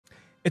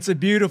It's a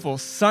beautiful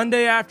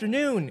Sunday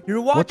afternoon.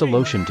 You're watching. What the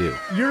lotion do?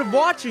 You're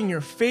watching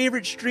your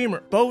favorite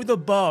streamer, Bo the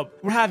Bub.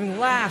 We're having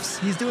laughs.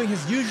 He's doing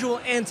his usual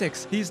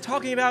antics. He's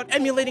talking about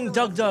emulating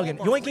Doug and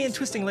yoinking and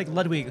twisting like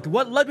Ludwig.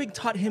 What Ludwig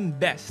taught him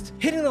best.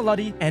 Hitting the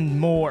Luddy and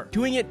more.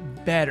 Doing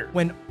it better.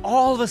 When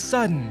all of a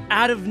sudden,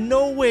 out of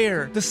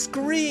nowhere, the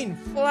screen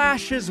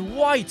flashes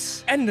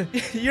white and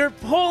you're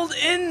pulled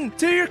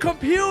into your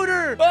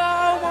computer.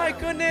 Oh my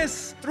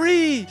goodness.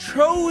 3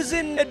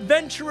 chosen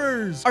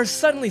adventurers are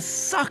suddenly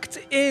sucked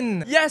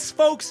in. Yes,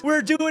 folks,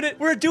 we're doing it.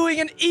 We're doing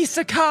an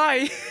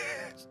isekai.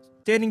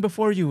 Standing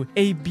before you,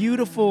 a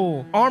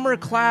beautiful,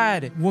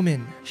 armor-clad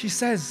woman. She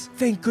says,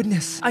 "Thank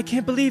goodness. I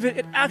can't believe it.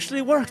 It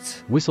actually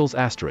worked." Whistles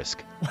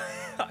asterisk.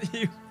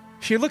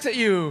 She looks at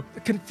you,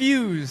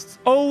 confused.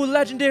 "Oh,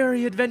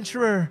 legendary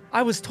adventurer.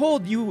 I was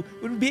told you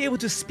would be able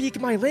to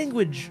speak my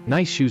language."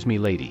 Nice shoes, me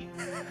lady.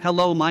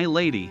 Hello, my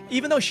lady.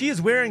 Even though she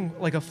is wearing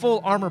like a full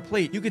armor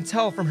plate, you can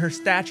tell from her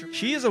stature.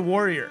 She is a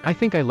warrior. I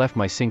think I left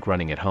my sink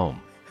running at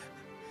home.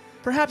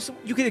 Perhaps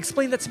you could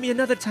explain that to me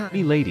another time.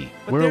 Me lady,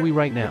 where are we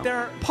right now?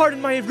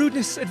 Pardon my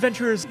rudeness,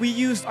 adventurers. We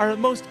used our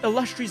most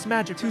illustrious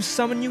magic to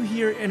summon you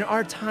here in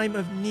our time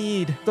of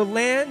need. The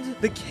land,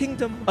 the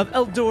kingdom of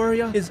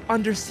Eldoria is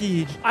under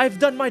siege. I've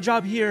done my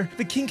job here.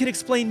 The king can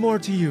explain more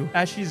to you.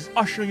 As she's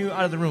ushering you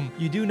out of the room,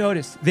 you do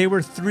notice there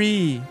were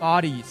 3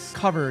 bodies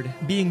covered,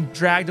 being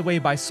dragged away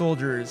by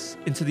soldiers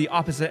into the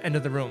opposite end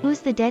of the room. Who's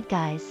the dead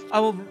guys? I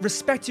will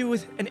respect you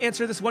and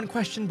answer this one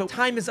question, but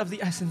time is of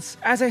the essence.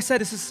 As I said,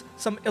 this is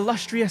some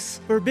illustrious,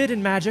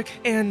 forbidden magic,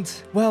 and,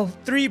 well,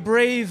 3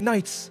 brave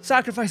knights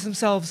sacrificed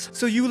themselves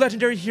so you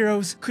legendary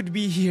heroes could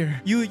be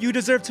here. You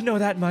deserve to know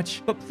that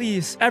much, but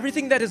please,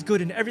 everything that is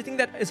good and everything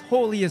that is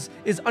holy is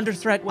under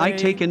threat. I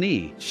take a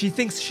knee. She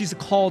thinks she's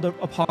called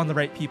upon the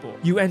right people.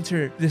 You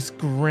enter this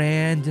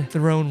grand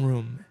throne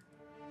room.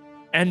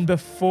 And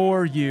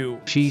before you...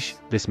 Sheesh,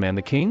 this man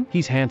the king?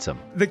 He's handsome.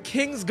 The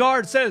king's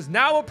guard says,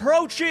 "Now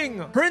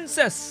approaching,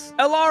 Princess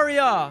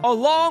Elaria,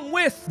 along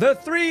with the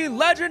 3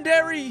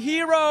 legendary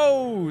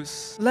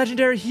heroes."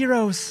 Legendary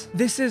heroes,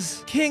 this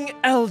is King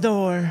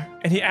Eldor.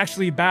 And he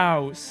actually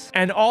bows.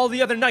 And all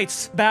the other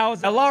knights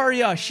bows.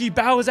 Elaria, she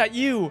bows at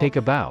you. Take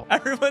a bow.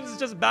 Everyone's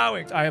just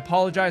bowing. I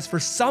apologize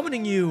for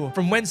summoning you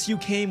from whence you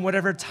came,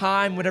 whatever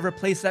time, whatever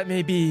place that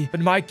may be.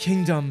 But my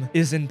kingdom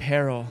is in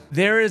peril.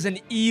 There is an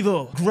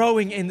evil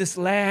growing in this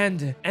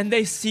land, and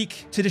they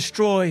seek to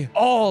destroy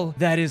all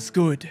that is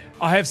good.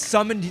 I have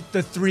summoned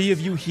the 3 of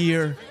you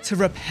here to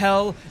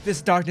repel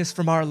this darkness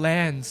from our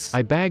lands.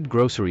 I bagged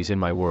groceries in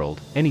my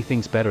world.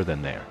 Anything's better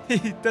than there.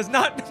 He does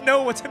not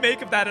know what to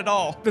make of that at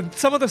all.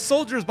 Some of the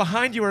soldiers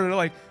behind you are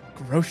like,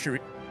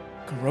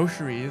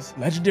 groceries,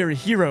 legendary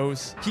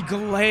heroes. He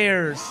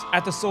glares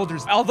at the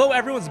soldiers. Although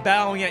everyone's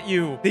bowing at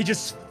you, they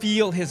just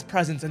feel his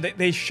presence and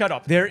they shut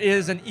up. There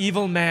is an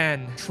evil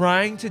man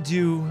trying to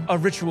do a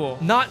ritual,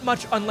 not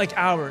much unlike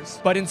ours,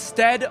 but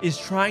instead is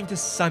trying to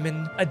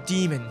summon a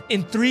demon.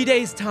 In 3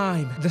 days'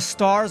 time, the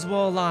stars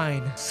will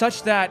align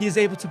such that he is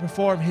able to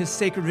perform his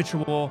sacred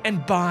ritual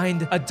and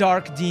bind a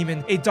dark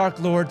demon, a dark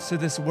lord to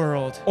this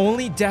world.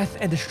 Only death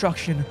and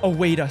destruction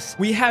await us.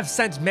 We have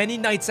sent many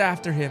knights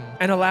after him,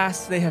 and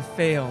alas, they have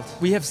failed.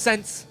 We have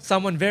sent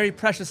someone very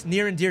precious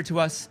near and dear to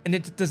us, and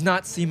it does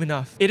not seem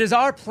enough. It is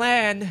our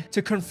plan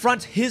to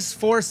confront his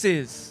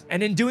forces,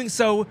 and in doing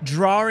so,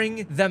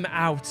 drawing them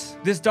out.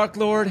 This Dark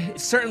Lord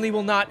certainly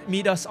will not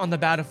meet us on the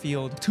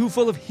battlefield. Too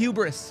full of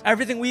hubris.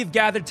 Everything we've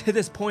gathered to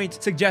this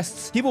point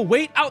suggests he will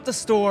wait out the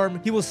storm,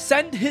 he will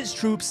send his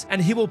troops,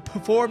 and he will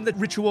perform the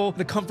ritual,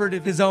 the comfort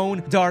of his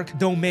own dark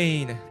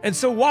domain. And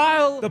so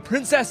while the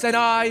princess and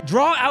I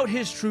draw out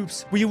his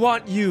troops, we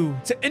want you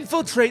to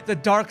infiltrate the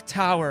Dark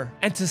Tower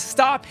and to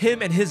stop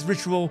him and his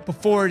ritual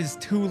before it is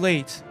too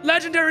late.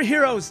 Legendary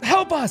heroes,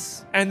 help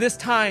us! And this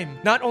time,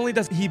 not only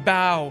does he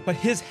bow, but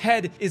his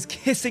head is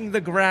kissing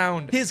the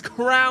ground. His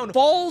crown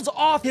falls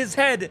off his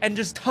head and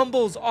just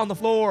tumbles on the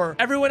floor.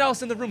 Everyone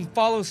else in the room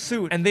follows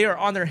suit, and they are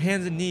on their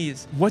hands and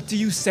knees. What do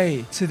you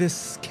say to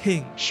this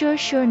king?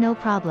 Sure, no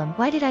problem.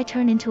 Why did I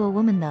turn into a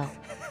woman though?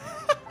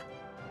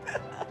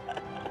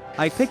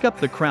 I pick up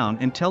the crown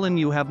and tell him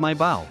you have my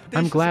bow.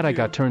 I'm glad I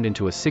got turned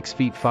into a 6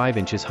 feet 5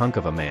 inches hunk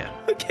of a man.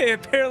 Okay,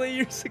 apparently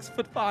you're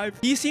 6'5".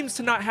 He seems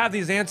to not have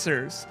these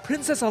answers.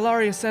 Princess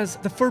Alaria says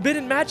the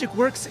forbidden magic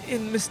works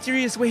in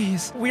mysterious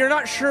ways. We are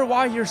not sure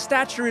why your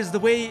stature is the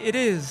way it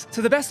is.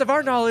 To the best of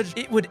our knowledge,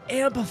 it would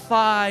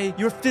amplify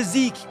your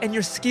physique and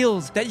your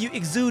skills that you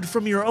exude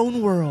from your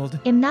own world.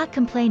 I'm not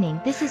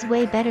complaining. This is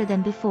way better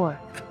than before.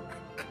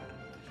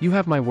 You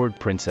have my word,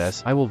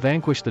 princess. I will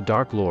vanquish the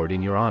Dark Lord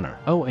in your honor.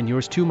 Oh, and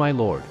yours too, my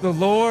lord. The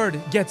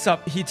Lord gets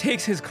up. He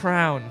takes his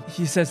crown.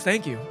 He says,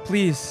 "Thank you.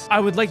 Please,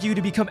 I would like you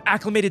to become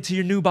acclimated to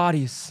your new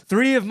bodies.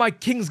 3 of my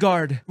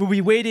Kingsguard will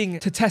be waiting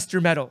to test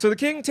your mettle." So the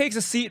king takes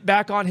a seat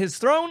back on his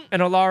throne,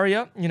 and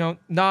Alaria,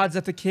 nods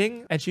at the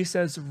king, and she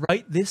says,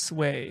 "Right this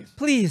way."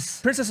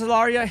 Please, Princess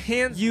Alaria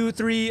hands you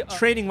 3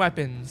 training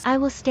weapons. I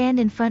will stand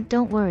in front,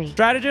 don't worry.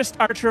 Strategist,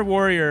 archer,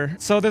 warrior.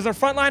 So there's a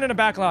front line and a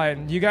back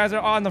line. You guys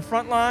are on the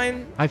front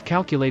line. I've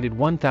calculated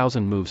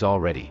 1,000 moves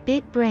already.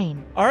 Big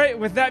brain. All right,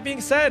 with that being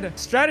said,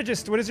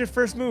 strategist, what is your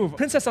first move?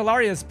 Princess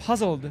Ilaria is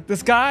puzzled.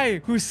 This guy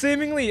who's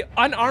seemingly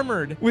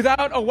unarmored,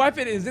 without a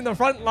weapon, is in the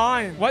front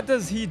line. What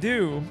does he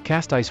do?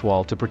 Cast Ice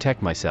Wall to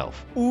protect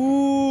myself.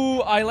 Ooh,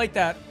 I like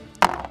that.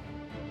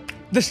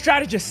 The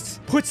strategist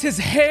puts his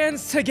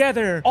hands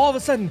together. All of a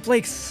sudden,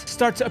 flakes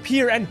start to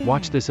appear and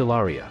Watch this,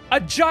 Ilaria.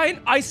 a giant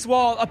ice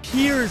wall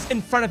appears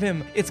in front of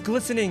him. It's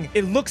glistening.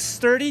 It looks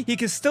sturdy. He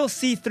can still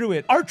see through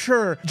it.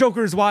 Archer,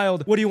 Joker's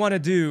wild. What do you want to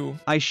do?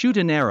 I shoot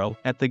an arrow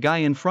at the guy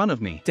in front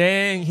of me.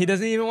 Dang, he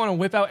doesn't even want to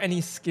whip out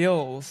any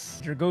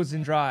skills. Your goes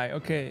in dry.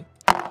 Okay.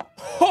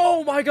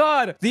 Oh my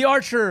god! The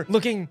archer,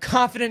 looking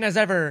confident as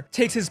ever,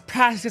 takes his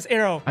practice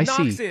arrow, I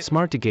knocks see. it.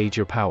 Smart to gauge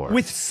your power.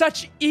 With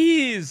such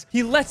ease,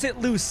 he lets it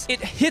loose. It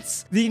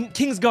hits the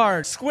King's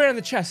Guard square in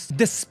the chest.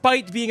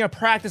 Despite being a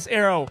practice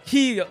arrow,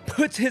 he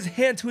puts his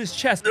hand to his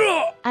chest.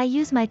 Ugh! I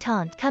use my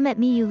taunt. Come at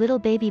me, you little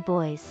baby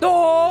boys.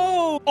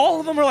 Oh! All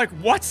of them are like,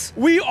 what?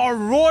 We are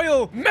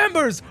royal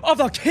members of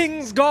the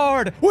King's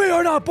Guard. We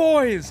are not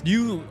boys.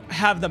 You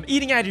have them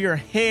eating out of your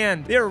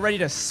hand. They are ready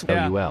to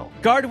swing. LUL.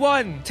 Guard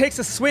 1 takes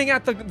a swing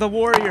at the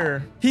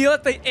warrior. He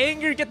let the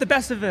anger get the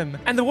best of him,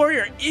 and the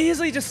warrior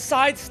easily just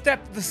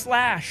sidestepped the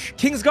slash.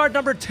 King's Guard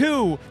number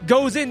 2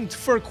 goes in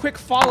for a quick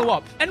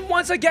follow-up, and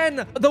once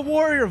again, the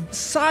warrior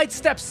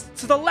sidesteps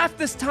to the left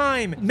this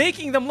time,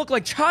 making them look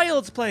like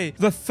child's play.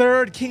 The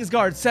third King's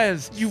Guard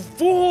says, "You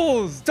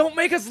fools, don't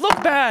make us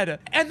look bad."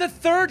 And the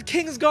third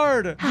King's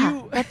Guard,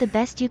 Ha, that's the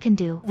best you can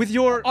do. with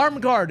your arm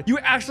guard, you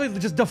actually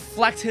just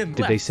deflect him.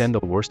 Did they send the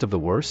worst of the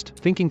worst?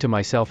 Thinking to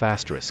myself,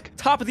 asterisk.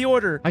 Top of the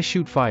order. I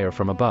shoot fire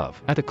from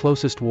above at the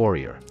closest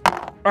warrior.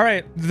 All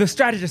right, the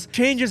strategist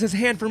changes his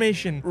hand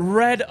formation.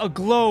 Red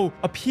aglow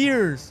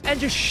appears and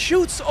just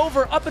shoots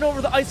up and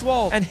over the ice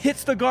wall and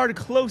hits the guard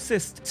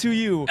closest to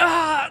you.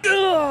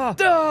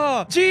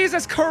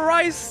 Jesus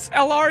Christ!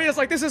 Ilaria's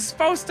like, this is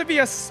supposed to be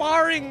a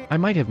sparring. I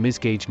might have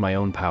misgauged my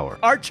own power.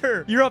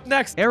 Archer, you're up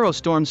next. Arrow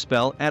storm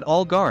spell at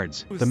all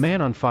guards. The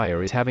man on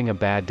fire is having a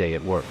bad day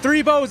at work.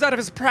 3 bows out of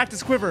his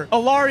practice quiver.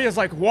 Ilaria's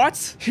like,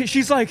 what?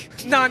 She's like,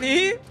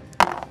 Nani?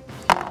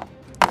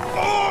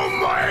 Oh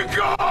my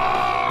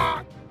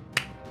god!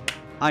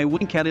 I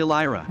wink at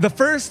Elira. The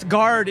first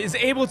guard is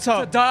able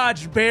to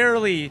dodge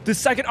barely. The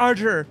second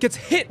archer gets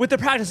hit with the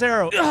practice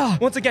arrow.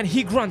 Ugh. Once again,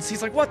 he grunts.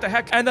 He's like, what the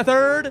heck? And the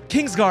third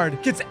King's Guard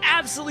gets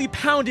absolutely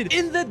pounded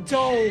in the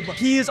dome.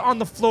 He is on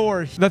the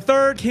floor. The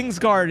third King's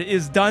Guard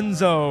is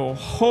Dunzo.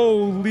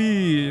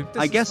 Holy.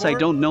 I guess I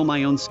don't know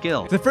my own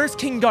skill. The first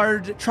King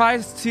Guard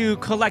tries to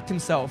collect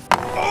himself.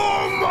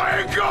 Oh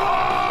my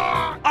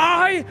god!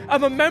 I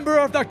am a member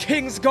of the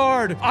King's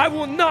Guard. I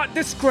will not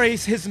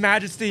disgrace His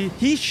Majesty.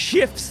 He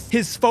shifts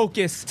his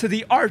focus to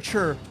the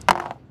archer.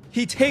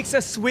 He takes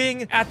a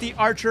swing at the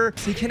archer.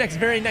 He connects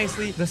very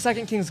nicely. The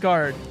second King's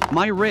Guard.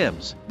 My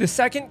ribs. The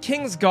second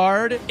King's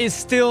Guard is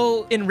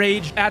still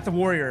enraged at the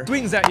warrior.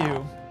 Swings at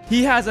you.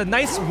 He has a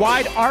nice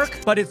wide arc,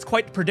 but it's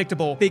quite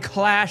predictable. They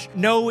clash,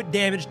 no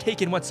damage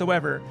taken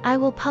whatsoever. I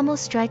will pummel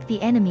strike the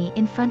enemy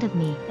in front of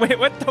me. Wait,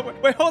 what the?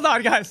 Wait, hold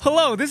on, guys.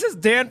 Hello, this is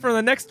Dan from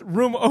the next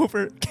room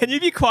over. Can you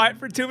be quiet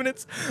for 2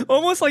 minutes?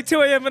 Almost like 2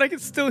 a.m., but I can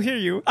still hear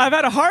you. I've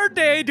had a hard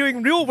day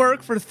doing real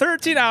work for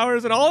 13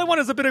 hours, and all I want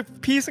is a bit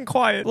of peace and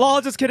quiet. Lol,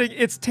 just kidding.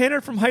 It's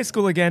Tanner from high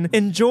school again.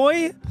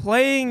 Enjoy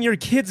playing your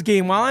kids'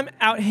 game while I'm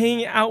out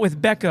hanging out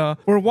with Becca.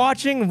 We're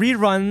watching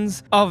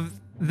reruns of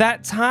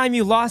that time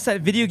you lost that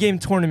video game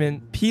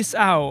tournament. Peace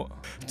out.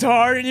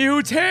 Darn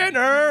you,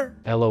 Tanner!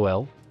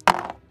 LOL.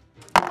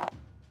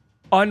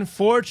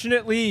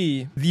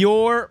 Unfortunately,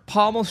 your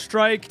pommel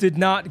strike did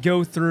not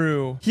go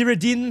through. He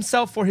redeemed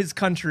himself for his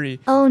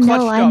country. Oh no,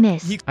 Clutched I up.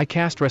 missed. I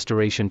cast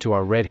restoration to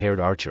our red-haired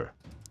archer.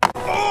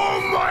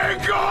 Oh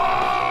my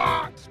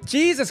god!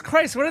 Jesus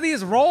Christ, what are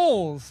these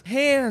rolls?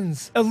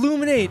 Hands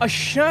illuminate a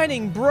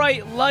shining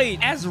bright light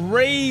as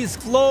rays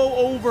flow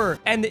over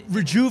and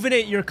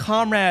rejuvenate your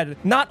comrade.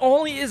 Not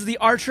only is the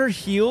archer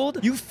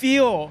healed, you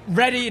feel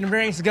ready and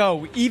raring to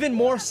go, even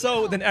more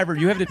so than ever.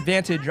 You have an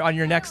advantage on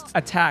your next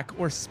attack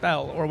or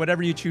spell or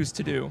whatever you choose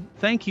to do.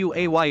 Thank you,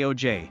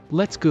 AYOJ.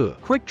 Let's go.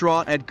 Quick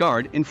draw at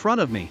guard in front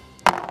of me.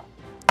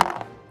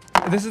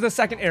 This is the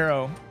second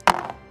arrow.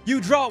 You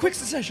draw quick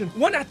succession,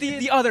 one at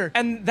the other,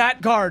 and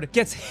that guard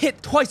gets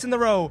hit twice in a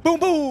row. Boom,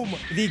 boom.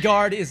 The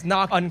guard is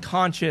knocked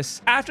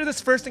unconscious. After this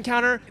first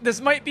encounter,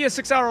 this might be a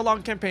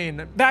 6-hour-long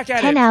campaign. Back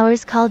at 10 it.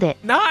 hours called it.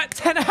 Not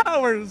 10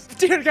 hours.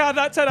 Dear God,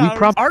 not 10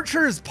 hours.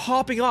 Archer is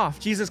popping off.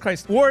 Jesus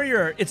Christ.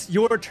 Warrior, it's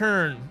your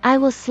turn. I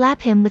will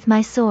slap him with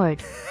my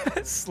sword.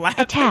 Slap.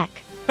 Attack.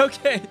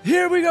 Okay,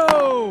 here we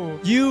go.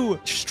 You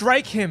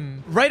strike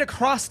him right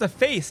across the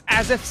face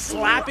as if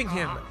slapping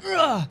him.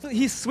 Ugh.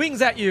 He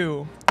swings at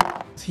you.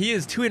 He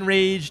is too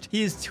enraged,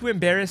 he is too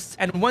embarrassed,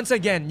 and once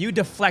again, you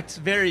deflect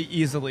very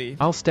easily.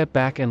 I'll step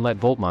back and let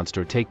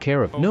Voltmonster take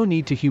care of. No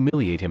need to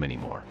humiliate him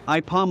anymore.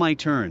 I paw my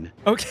turn.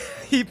 Okay,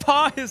 he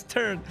paw his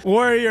turn.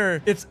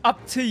 Warrior, it's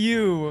up to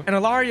you. And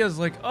Alaria's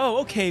like,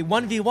 oh, okay,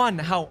 1v1,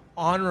 how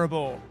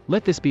honorable.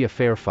 Let this be a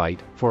fair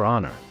fight, for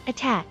honor.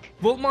 Attack.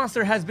 Volt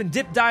Monster has been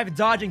dip, dive,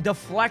 dodging,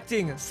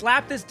 deflecting,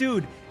 slap this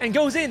dude, and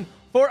goes in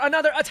for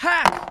another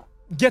attack.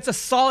 Gets a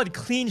solid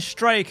clean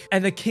strike,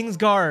 and the King's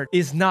Guard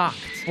is knocked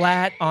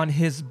flat on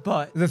his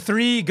butt. The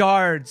 3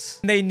 guards,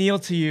 they kneel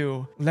to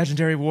you.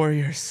 Legendary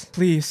warriors,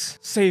 please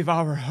save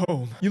our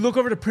home. You look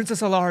over to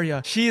Princess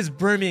Alaria. She is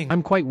brimming.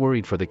 I'm quite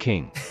worried for the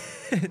king.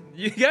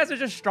 You guys are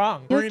just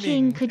strong. Your Brimming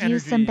king could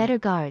use some energy. better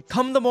guards.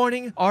 Come the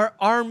morning, our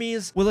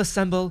armies will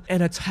assemble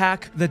and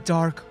attack the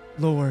Dark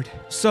Lord.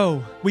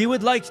 So, we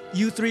would like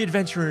you 3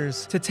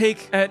 adventurers to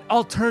take an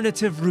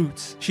alternative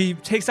route. She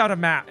takes out a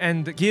map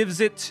and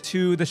gives it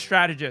to the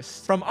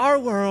strategist. From our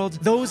world,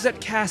 those that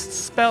cast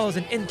spells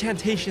and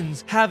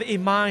incantations have a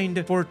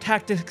mind for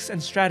tactics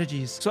and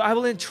strategies. So I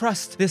will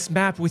entrust this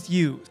map with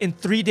you in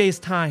 3 days'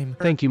 time.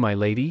 Thank you, my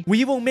lady.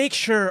 We will make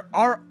sure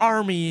our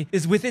army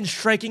is within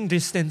striking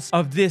distance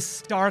of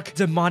this dark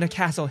demonic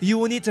castle. You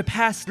will need to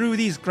pass through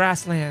these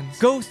grasslands,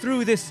 go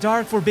through this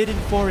dark forbidden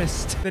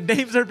forest. The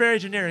names are very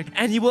generic.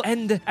 And you will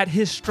end at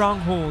his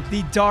stronghold,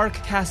 the Dark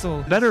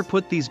Castle. Better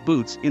put these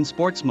boots in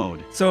sports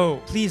mode.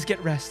 So please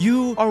get rest.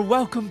 You are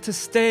welcome to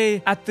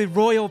stay at the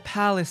royal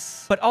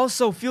palace, but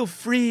also feel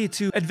free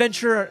to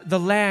adventure the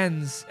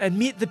lands and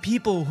meet the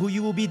people who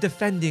you will be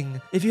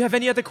defending. If you have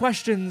any other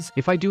questions...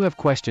 If I do have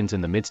questions in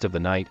the midst of the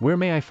night, where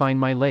may I find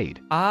my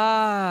lady?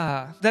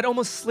 Ah, that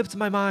almost slipped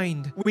my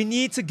mind. We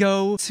need to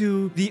go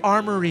to the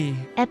armory.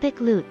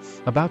 Epic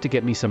loots. About to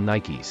get me some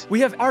Nikes. We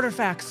have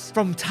artifacts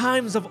from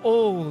times of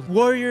old.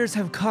 Warriors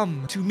have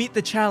come to meet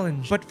the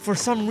challenge, but for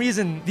some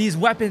reason, these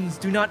weapons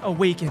do not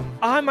awaken.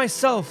 I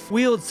myself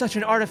wield such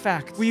an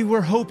artifact. We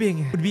were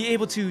hoping would be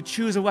able to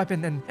choose a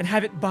weapon and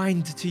have it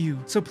bind to you.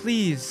 So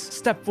please,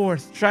 step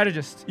forth.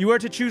 Strategist, you are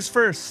to choose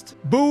first.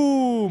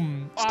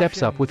 Boom!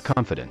 Steps up Options. with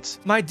confidence.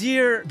 My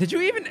dear, did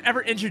you even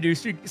ever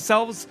introduce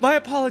yourselves? My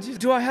apologies.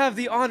 Do I have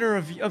the honor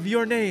of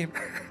your name?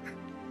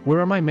 Where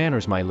are my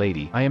manners, my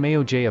lady? I am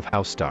AOJ of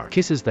House Star.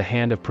 Kisses the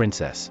hand of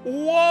princess.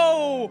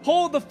 Whoa!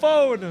 Hold the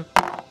phone!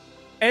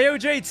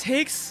 AOJ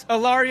takes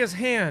Alaria's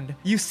hand.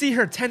 You see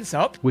her tense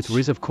up. With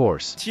Riz, of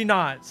course. She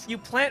nods. You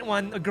plant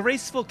one, a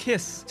graceful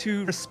kiss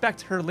to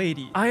respect her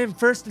lady. I am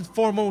first and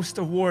foremost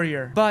a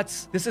warrior,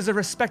 but this is a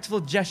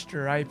respectful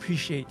gesture I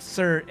appreciate,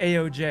 Sir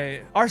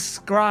AOJ. Our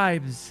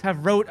scribes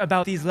have wrote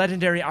about these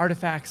legendary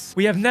artifacts.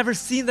 We have never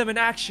seen them in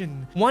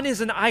action. One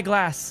is an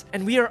eyeglass,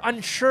 and we are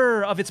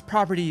unsure of its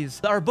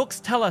properties. Our books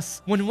tell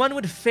us when one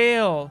would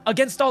fail,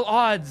 against all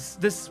odds,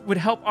 this would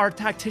help our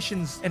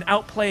tacticians and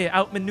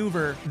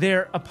outmaneuver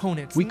their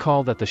opponents. We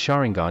call that the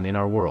Sharingan in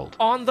our world.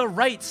 On the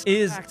right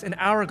is an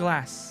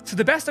hourglass. To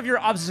the best of your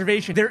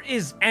observation, there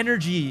is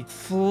energy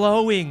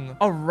flowing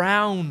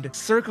around,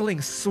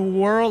 circling,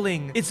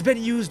 swirling. It's been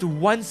used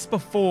once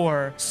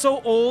before,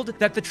 so old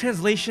that the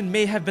translation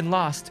may have been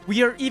lost.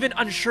 We are even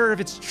unsure of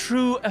its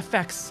true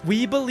effects.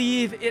 We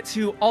believe it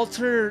to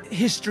alter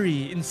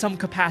history in some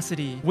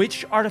capacity.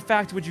 Which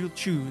artifact would you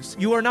choose?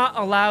 You are not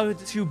allowed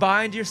to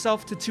bind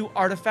yourself to 2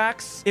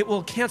 artifacts. It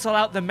will cancel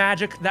out the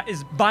magic that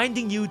is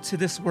binding you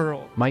to this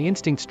world. My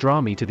instincts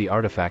draw me to the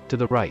artifact to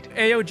the right.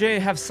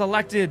 AOJ have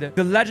selected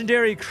the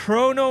legendary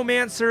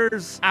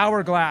Chronomancer's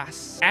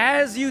Hourglass.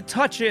 As you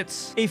touch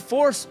it, a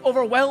force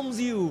overwhelms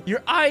you.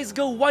 Your eyes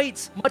go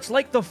white, much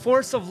like the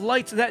force of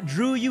light that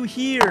drew you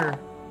here.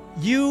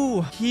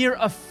 You hear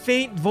a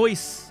faint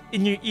voice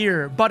in your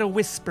ear, but a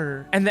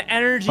whisper, and the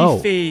energy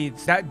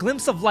fades. That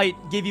glimpse of light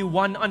gave you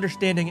one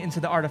understanding into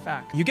the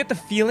artifact. You get the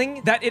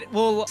feeling that it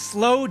will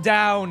slow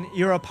down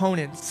your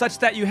opponent, such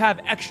that you have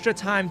extra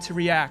time to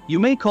react. You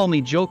may call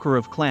me Joker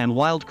of Clan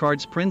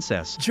Wildcard's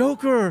princess.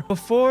 Joker,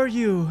 before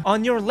you,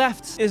 on your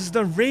left is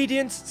the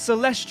Radiant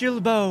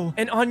Celestial Bow,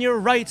 and on your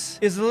right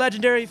is the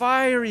legendary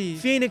Fiery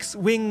Phoenix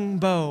Wing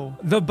Bow.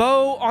 The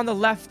bow on the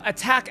left,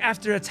 attack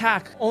after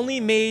attack, only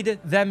made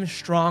them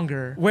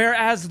stronger,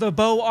 whereas the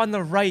bow on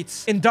the right,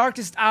 in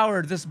darkest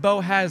hour, this bow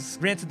has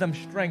granted them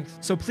strength.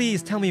 So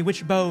please tell me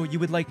which bow you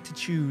would like to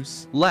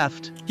choose.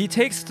 Left. He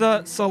takes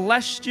the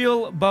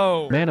Celestial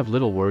Bow. Man of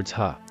little words,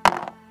 huh?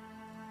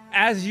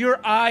 As your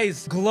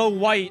eyes glow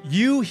white,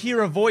 you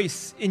hear a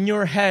voice in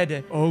your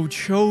head. O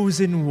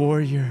chosen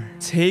warrior,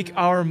 take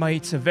our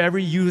might of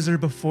every user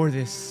before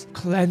this.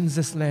 Cleanse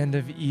this land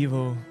of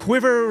evil.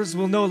 Quivers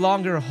will no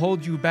longer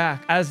hold you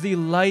back, as the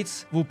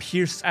light will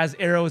pierce as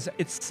arrows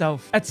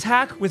itself.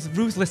 Attack with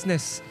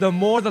ruthlessness. The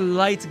more the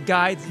light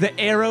guides the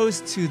arrows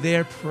to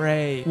their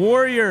prey.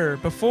 Warrior,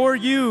 before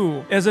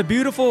you is a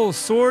beautiful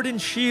sword and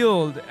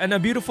shield and a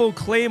beautiful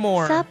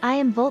claymore. Sup, I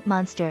am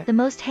Voltmonster, the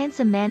most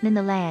handsome man in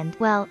the land.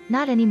 Well,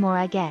 not anymore,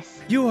 I guess.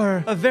 You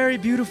are a very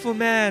beautiful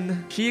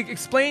man. She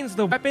explains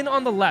the weapon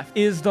on the left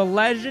is the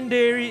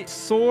legendary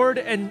sword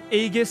and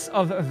aegis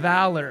of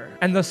valor.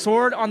 And the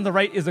sword on the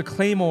right is a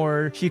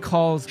claymore she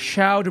calls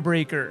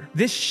Shoutbreaker.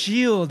 This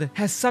shield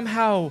has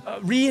somehow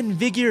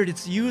reinvigorated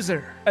its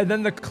user. And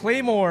then the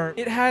claymore,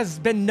 it has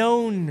been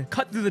known,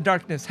 cut through the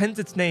darkness, hence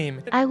its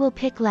name. I will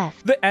pick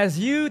left. As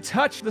you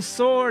touch the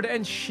sword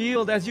and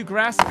shield, as you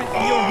grasp it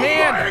in your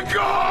hand. My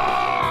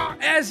God!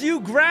 As you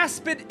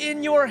grasp it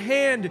in your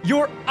hand,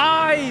 your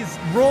eyes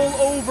roll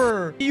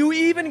over. You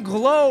even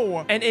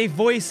glow. And a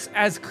voice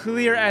as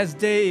clear as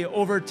day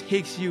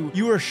overtakes you.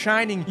 You are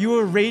shining. You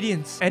are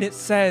radiant. And it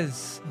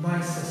says, my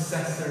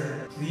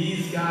successor,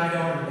 please guide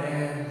our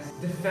lands.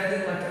 Defend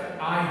it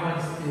like I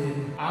once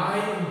did. I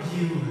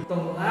imbue the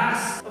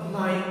last of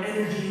my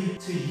energy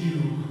to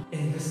you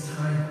in this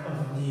time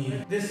of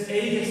need. This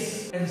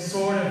aegis and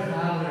sword of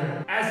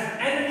valor, as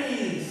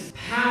enemies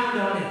pound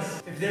on it,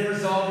 if their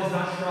resolve is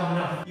not strong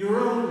enough,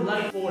 your own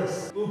life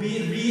force will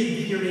be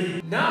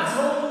reinvigorated. Not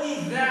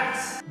only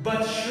that,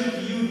 but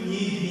should you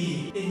need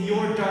me in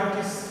your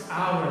darkest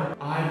hour,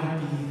 I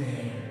will be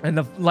there. And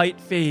the light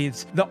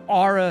fades, the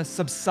aura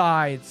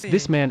subsides.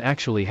 This man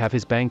actually have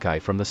his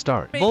Bankai from the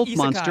start. Wolf Isekai.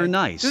 monster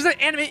nice. This is an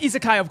anime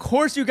isekai. Of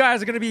course you guys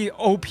are going to be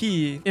OP.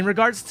 In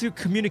regards to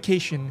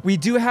communication, we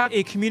do have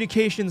a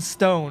communication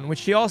stone, which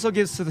she also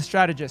gives to the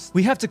strategist.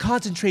 We have to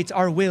concentrate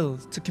our will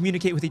to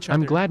communicate with each other.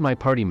 I'm glad my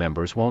party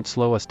members won't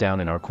slow us down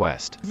in our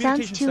quest. Sounds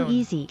Communication too stone.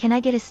 easy. Can I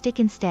get a stick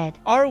instead?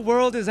 Our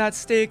world is at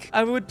stake.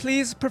 I would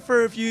please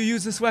prefer if you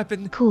use this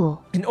weapon.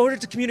 Cool. In order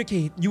to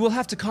communicate, you will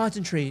have to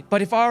concentrate.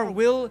 But if our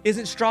will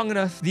isn't strong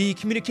enough, the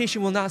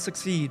communication will not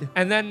succeed.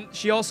 And then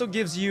she also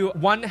gives you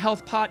 1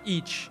 health pot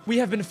each. We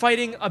have been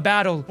fighting a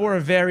battle for a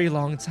very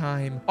long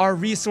time. Our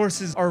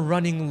resources are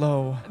running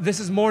low.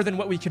 This is more than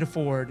what we can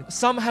afford.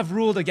 Some have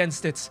ruled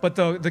against it, but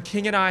the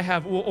king and I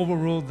have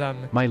overruled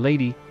them. My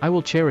lady, I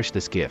will cherish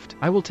this gift.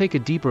 I will take a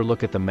deeper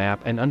look at the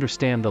map and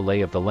understand the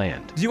lay of the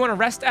land. Do you want to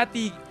rest at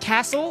the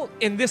castle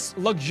in this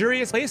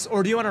luxurious place,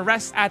 or do you want to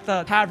rest at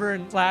the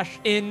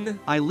tavern/inn?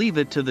 I leave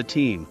it to the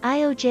team.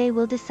 IOJ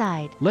will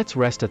decide. Let's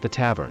rest at the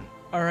tavern.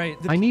 All right.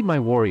 I need my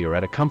warrior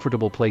at a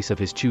comfortable place of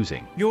his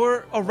choosing.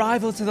 Your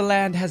arrival to the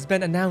land has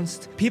been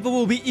announced. People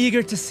will be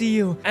eager to see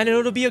you, and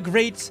it'll be a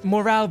great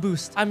morale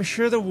boost. I'm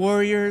sure the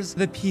warriors,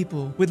 the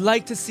people, would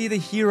like to see the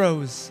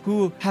heroes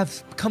who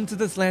have come to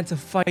this land to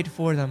fight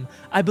for them.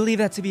 I believe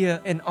that to be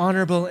an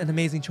honorable and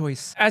amazing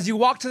choice. As you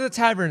walk to the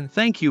tavern,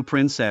 Thank you,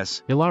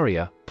 princess.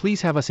 Ilaria,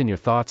 please have us in your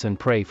thoughts and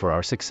pray for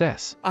our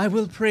success. I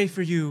will pray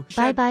for you.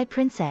 Bye-bye,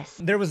 princess.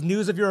 There was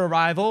news of your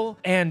arrival,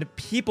 and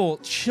people,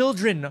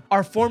 children,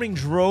 are forming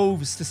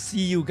droves to see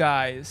you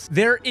guys.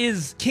 There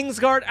is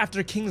Kingsguard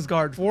after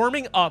Kingsguard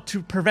forming up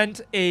to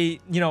prevent a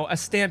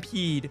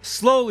stampede.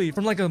 Slowly,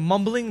 from like a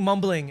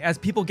mumbling as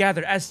people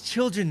gather, as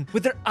children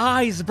with their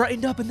eyes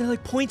brightened up and they're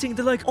like pointing.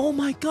 They're like, oh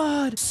my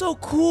God, so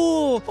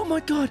cool. Oh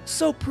my God,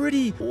 so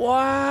pretty.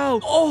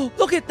 Wow. Oh,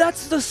 look at,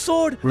 that's the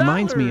sword.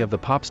 Reminds me Valor. of the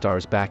pop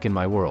stars back in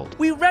my world.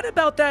 We read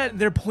about that.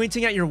 They're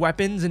pointing at your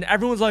weapons and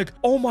everyone's like,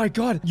 oh my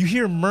God. You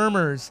hear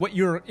murmurs, what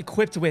you're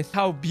equipped with,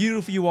 how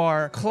beautiful you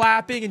are,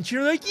 clapping and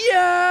cheering like,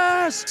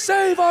 yes,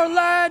 save our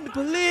land,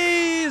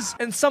 please.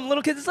 And some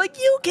little kid is like,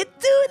 you can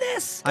do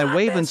this. I Got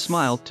wave and this."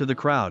 smile to the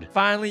crowd.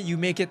 Finally, you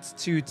make it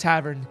to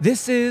tavern.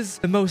 This is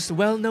the most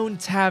well-known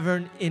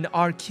tavern in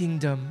our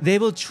kingdom. They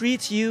will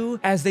treat you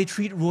as they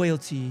treat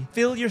royalty.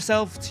 Fill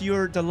yourself to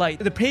your delight.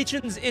 The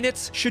patrons in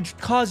it should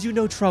cause you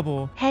no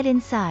trouble. Head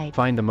inside.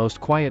 Find the most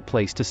quiet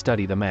place to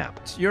study the map.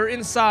 You're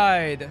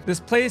inside. This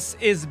place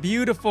is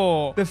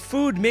beautiful. The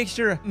food makes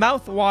your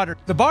mouth water.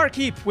 The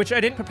barkeep, which I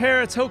didn't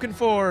prepare a token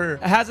for,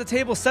 has a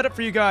table set up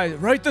for you guys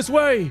right this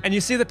way. And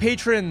you see the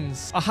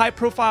patrons, a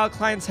high-profile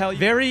clientele,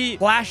 very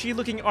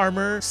flashy-looking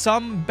armor,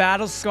 some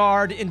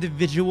battle-scarred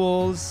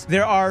individuals.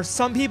 There are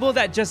some people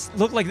that just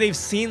look like they've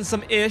seen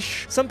some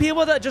ish. Some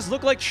people that just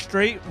look like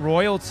straight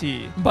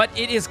royalty. But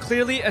it is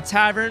clearly a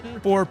tavern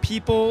for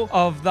people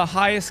of the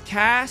highest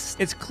caste.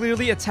 It's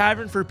clearly a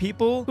tavern for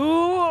people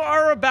who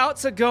are about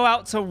to go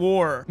out to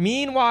war.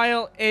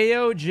 Meanwhile,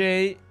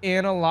 AOJ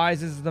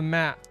analyzes the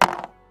map.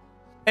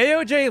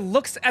 AOJ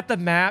looks at the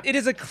map. It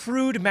is a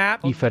crude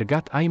map. I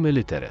forgot I'm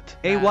illiterate.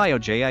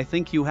 AYOJ, I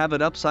think you have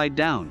it upside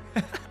down.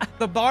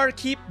 The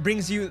barkeep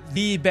brings you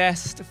the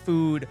best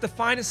food, the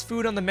finest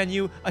food on the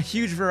menu, a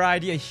huge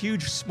variety, a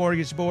huge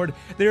smorgasbord.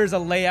 There's a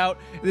layout.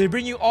 They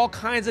bring you all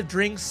kinds of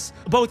drinks,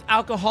 both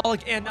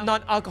alcoholic and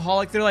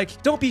non-alcoholic. They're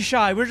like, don't be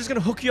shy. We're just going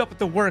to hook you up with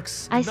the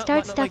works. I Not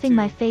start like stuffing you.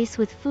 my face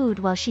with food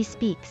while she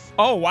speaks.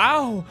 Oh,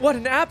 wow. What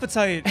an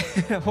appetite.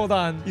 Hold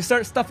on. You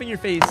start stuffing your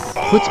face.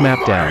 Puts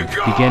map down,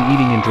 began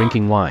eating and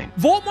drinking wine.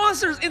 Volt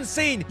Monster's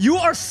insane. You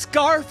are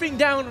scarfing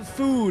down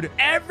food.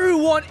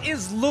 Everyone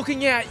is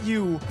looking at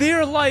you.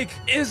 They're like,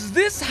 is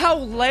this how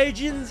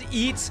legends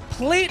eat?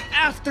 Plate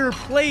after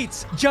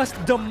plate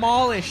just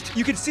demolished.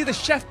 You can see the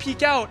chef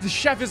peek out. The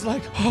chef is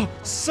like, oh,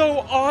 so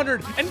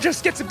honored, and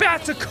just gets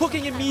back to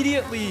cooking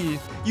immediately.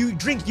 You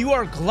drink, you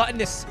are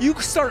gluttonous. You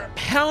start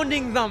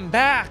pounding them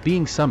back.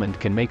 Being summoned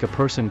can make a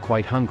person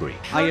quite hungry.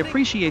 I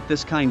appreciate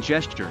this kind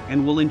gesture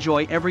and will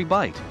enjoy every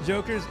bite.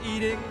 Joker's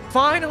eating.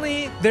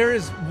 Finally, there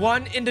is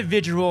one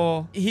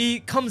individual. He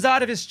comes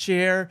out of his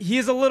chair. He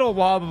is a little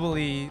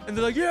wobbly. And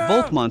they're like, yeah.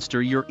 Volt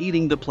Monster, you're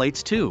eating the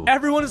plates too.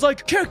 Everyone is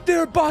like, kick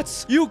their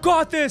butts. You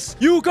got this.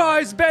 You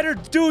guys better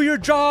do your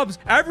jobs.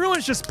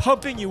 Everyone's just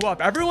pumping you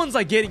up. Everyone's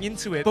like getting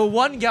into it. But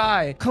one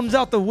guy comes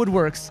out the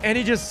woodworks and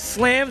he just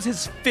slams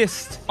his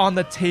fist on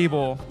the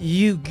table.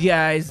 You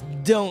guys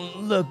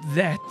don't look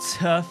that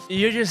tough.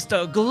 You're just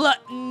a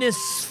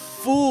gluttonous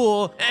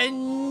fool.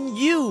 And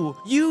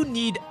you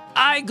need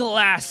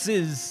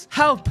eyeglasses.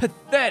 How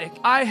pathetic.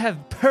 I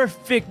have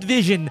perfect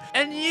vision.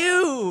 And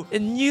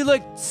you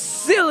look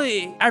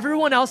silly.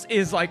 Everyone else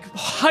is like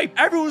hype.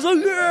 Everyone's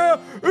like, yeah,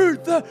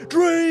 eat that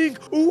drink.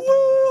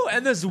 Woo.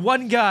 And this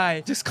one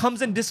guy just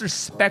comes and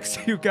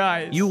disrespects you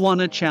guys. You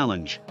want a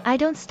challenge? I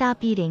don't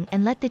stop eating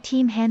and let the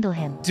team handle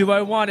him. Do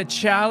I want a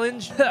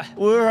challenge?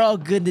 We're all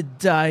gonna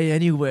die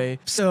anyway.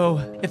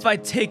 So if I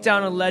take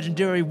down a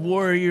legendary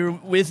warrior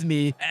with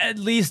me, at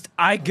least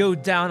I go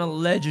down a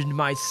legend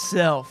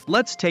myself.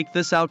 Let's take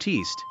this out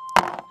east.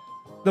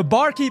 The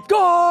barkeep,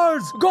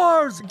 guards,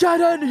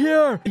 get in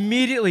here.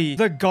 Immediately,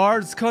 the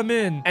guards come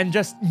in and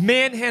just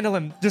manhandle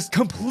him, just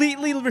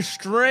completely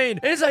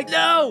restrained. It's like,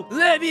 no,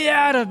 let me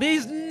at him.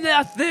 He's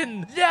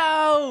nothing.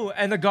 No.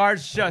 And the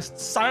guards just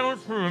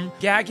silence him,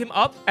 gag him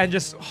up, and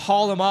just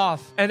haul him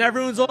off. And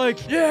everyone's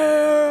like,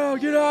 yeah,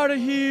 get out of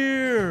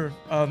here.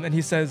 And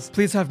he says,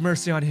 please have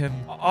mercy on him.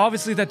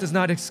 Obviously, that does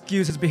not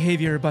excuse his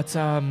behavior, but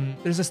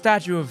there's a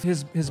statue of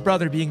his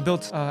brother being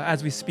built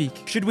as we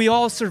speak. Should we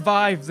all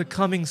survive the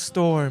coming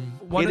storm?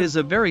 It is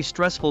a very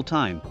stressful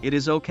time. It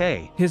is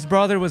okay. His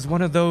brother was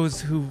one of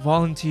those who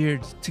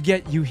volunteered to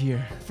get you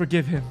here.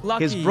 Forgive him.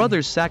 Lucky. His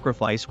brother's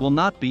sacrifice will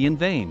not be in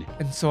vain.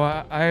 And so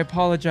I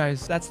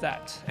apologize. That's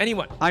that.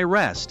 Anyone? I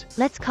rest.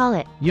 Let's call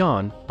it.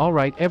 Yawn. All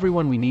right,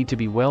 everyone, we need to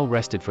be well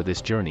rested for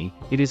this journey.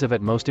 It is of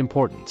utmost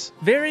importance.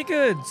 Very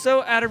good.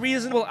 So at a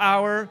reasonable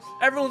hour,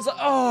 everyone's like,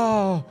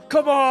 oh,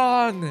 come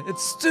on.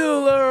 It's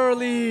still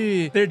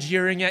early. They're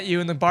jeering at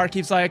you, and the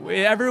barkeep's like,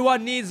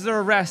 everyone needs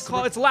their rest.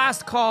 It's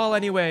last call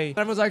anyway. And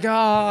everyone's like,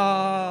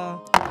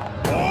 ah.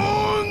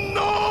 Oh,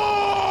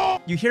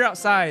 no! You hear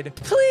outside,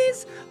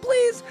 please,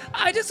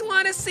 I just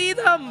want to see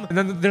them. And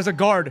then there's a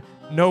guard.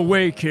 No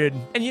way, kid.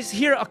 And you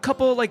hear a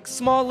couple like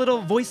small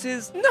little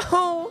voices.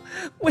 No,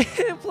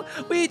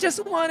 we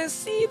just want to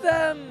see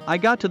them. I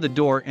got to the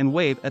door and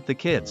wave at the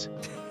kids.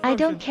 I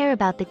don't care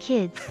about the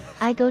kids.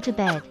 I go to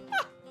bed.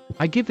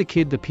 I give the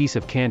kid the piece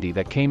of candy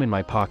that came in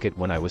my pocket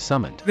when I was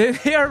summoned.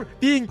 They are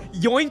being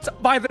yoinked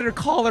by their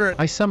collar.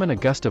 I summon a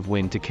gust of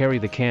wind to carry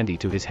the candy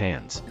to his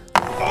hands.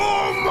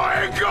 Oh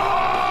my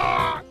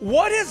god!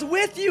 What is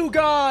with you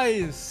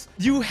guys?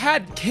 You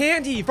had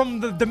candy from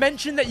the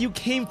dimension that you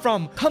came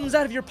from. Comes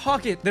out of your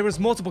pocket. There was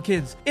multiple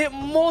kids. It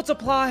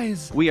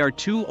multiplies. We are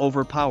too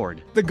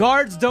overpowered. The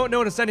guards don't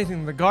notice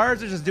anything. The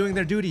guards are just doing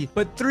their duty.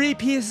 But 3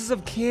 pieces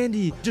of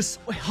candy just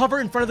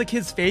hover in front of the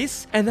kid's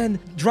face and then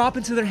drop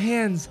into their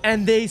hands.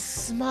 And they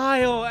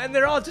smile. And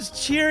they're all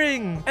just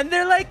cheering. And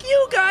they're like,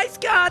 you guys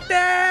got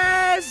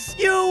this.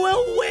 You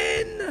will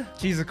win.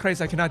 Jesus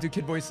Christ, I cannot do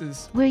kid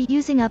voices. We're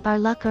using up our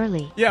luck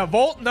early. Yeah,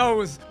 Volt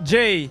knows.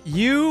 Jay,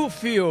 you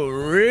feel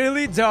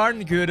really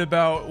darn good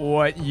about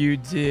what you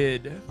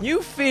did.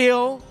 You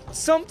feel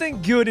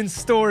something good in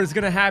store is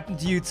gonna happen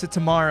to you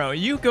tomorrow.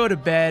 You go to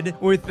bed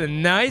with a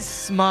nice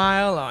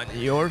smile on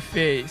your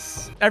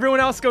face. Everyone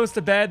else goes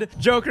to bed.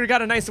 Joker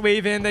got a nice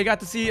wave in. They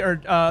got to see,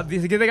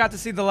 they got to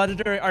see the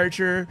legendary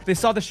archer. They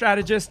saw the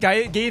strategist.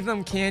 Guy gave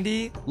them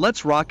candy.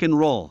 Let's rock and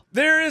roll.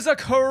 There is a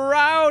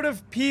crowd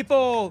of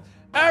people.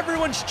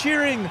 Everyone's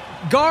cheering.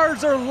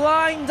 Guards are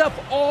lined up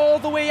all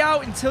the way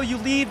out until you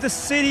leave the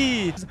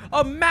city.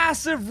 A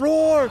massive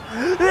roar.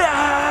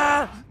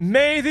 Ah!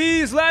 May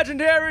these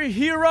legendary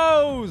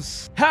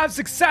heroes have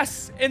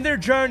success in their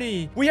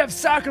journey. We have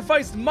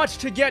sacrificed much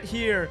to get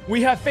here.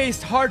 We have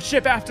faced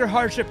hardship after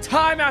hardship,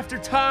 time after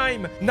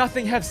time.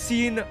 Nothing have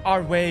seen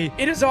our way.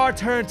 It is our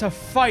turn to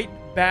fight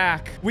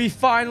back. We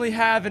finally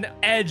have an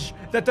edge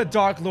that the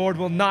Dark Lord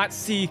will not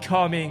see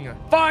coming.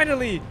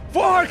 Finally,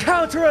 for our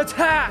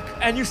counterattack!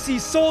 And you see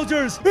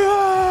soldiers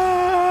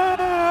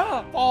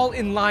fall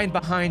in line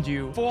behind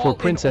you. For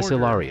Princess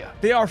Ilaria.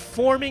 They are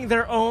forming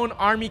their own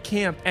army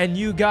camp, and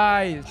you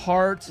guys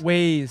part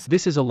ways.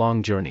 This is a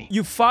long journey.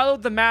 You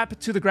followed the map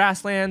to the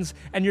grasslands,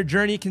 and your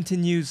journey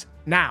continues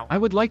now. I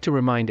would like to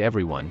remind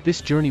everyone,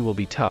 this journey will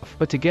be tough,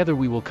 but together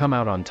we will come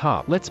out on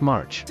top. Let's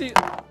march.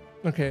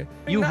 Okay.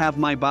 You have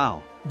my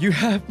bow. You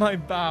have my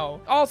bow.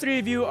 All 3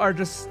 of you are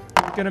just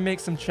gonna make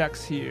some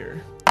checks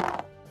here.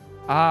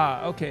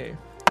 Ah, okay.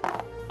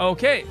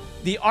 Okay,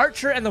 the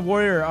archer and the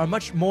warrior are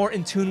much more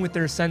in tune with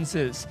their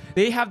senses.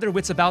 They have their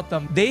wits about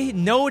them. They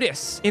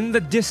notice in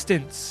the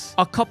distance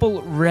a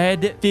couple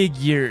red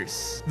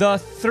figures. The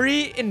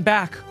three in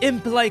back,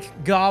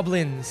 imp-like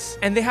goblins,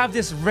 and they have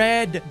this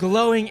red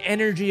glowing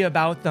energy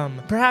about them.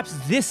 Perhaps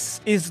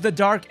this is the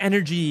dark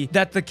energy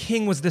that the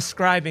king was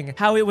describing,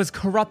 how it was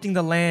corrupting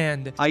the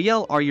land. I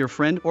yell, are your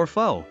friend or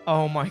foe?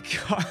 Oh my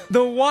god.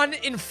 The one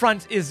in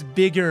front is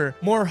bigger,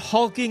 more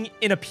hulking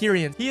in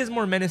appearance. He is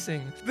more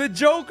menacing. The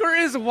Joker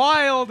is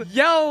wild,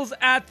 yells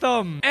at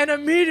them, and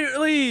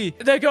immediately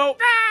they go,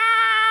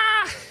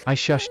 ah! I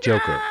shush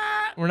Joker.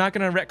 We're not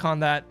gonna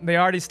retcon that. They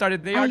already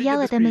started. They I already yell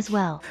did at the them as speech.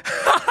 well.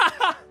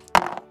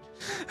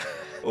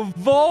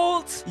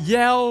 Volt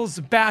yells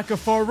back a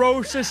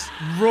ferocious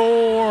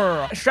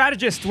roar.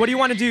 Strategist, what do you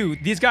want to do?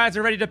 These guys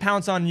are ready to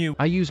pounce on you.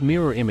 I use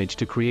mirror image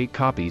to create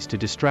copies to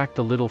distract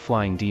the little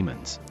flying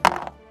demons.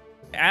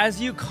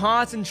 As you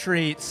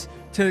concentrate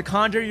to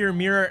conjure your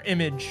mirror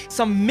image,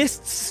 some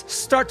mists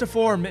start to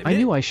form. I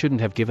knew I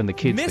shouldn't have given the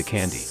kids the Mists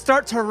candy.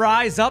 start to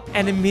rise up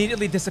and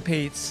immediately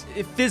dissipates.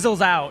 It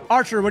fizzles out.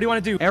 Archer, what do you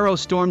want to do? Arrow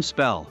storm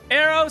spell.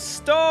 Arrow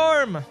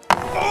storm.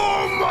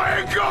 Oh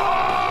my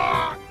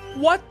god!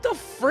 What the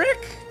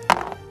frick?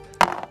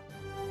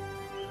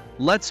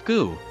 Let's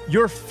go.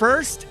 Your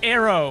first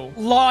arrow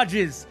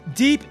lodges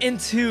deep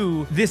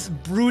into this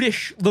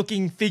brutish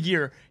looking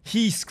figure.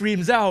 He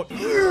screams out,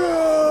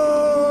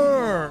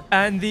 "Roar!"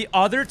 And the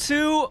other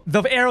two,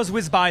 the arrows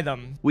whiz by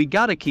them. We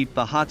gotta keep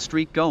the hot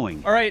streak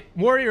going. All right,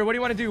 warrior, what do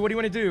you want to do? What do you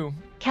want to do?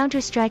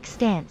 Counter-strike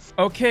stance.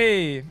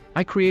 Okay,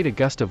 I create a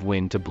gust of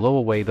wind to blow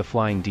away the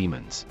flying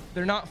demons.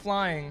 they're not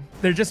flying.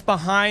 They're just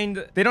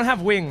behind. They don't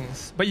have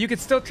wings, but you could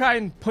still try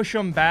and push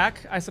them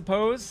back, I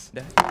suppose.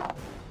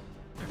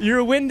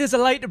 Your wind is a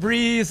light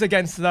breeze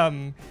against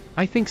them.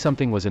 I think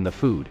something was in the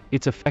food.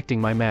 It's affecting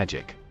my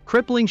magic.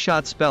 Crippling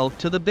shot spell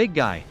to the big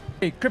guy.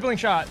 Hey, crippling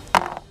shot.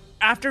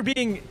 After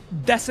being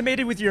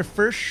decimated with your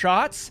first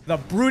shots, the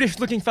brutish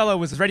looking fellow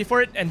was ready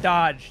for it and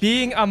dodged.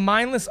 Being a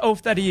mindless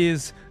oaf that he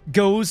is,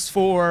 goes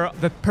for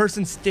the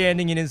person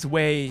standing in his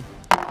way.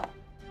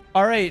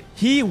 All right,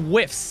 he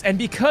whiffs, and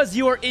because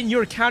you are in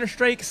your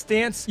counter-strike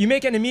stance, you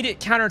make an immediate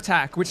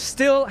counterattack, which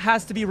still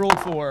has to be rolled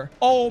for.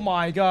 Oh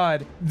my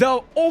god.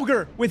 The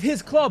ogre, with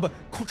his club,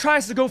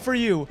 tries to go for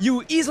you.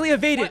 You easily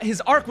evade it.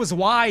 His arc was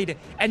wide,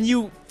 and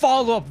you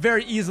follow up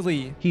very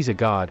easily. He's a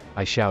god,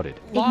 I shouted.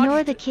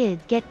 Ignore the kid,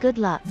 get good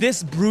luck.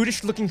 This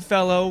brutish-looking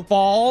fellow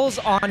falls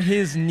on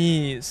his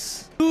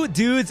knees. Two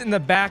dudes in the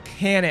back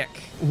panic.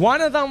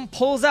 One of them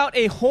pulls out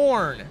a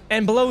horn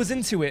and blows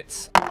into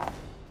it.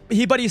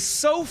 But he's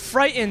so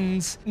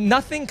frightened,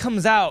 nothing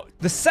comes out.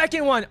 The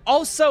second one,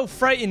 also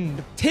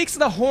frightened, takes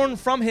the horn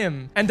from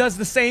him and does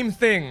the same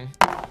thing.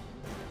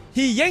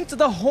 He yanked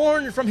the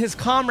horn from his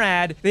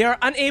comrade. They are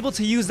unable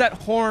to use that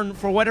horn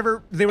for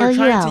whatever they were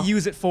trying to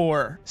use it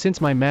for.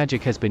 Since my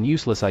magic has been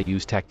useless, I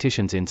use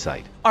Tactician's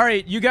Insight. All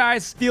right, you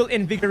guys feel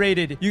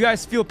invigorated. You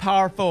guys feel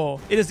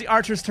powerful. It is the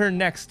archer's turn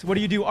next. What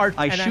do you do, Archer?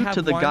 I shoot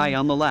to the guy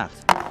on the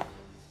left.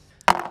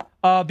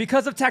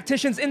 Because of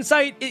Tactician's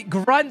Insight, it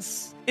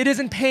grunts. It is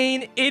in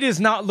pain. It is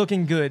not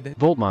looking good.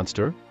 Volt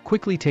Monster,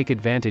 quickly take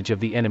advantage of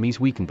the enemy's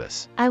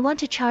weakness. I want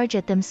to charge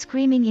at them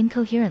screaming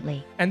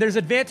incoherently. And there's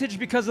advantage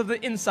because of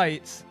the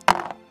insights.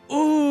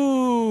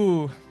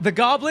 Ooh. The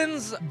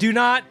goblins do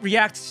not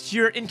react to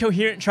your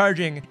incoherent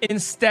charging.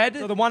 Instead,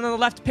 the one on the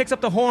left picks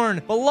up the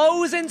horn,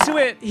 blows into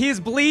it. He's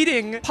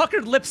bleeding.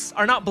 Puckered lips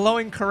are not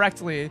blowing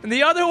correctly. And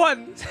the other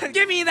one,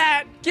 give me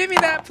that,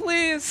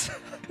 please.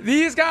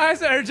 These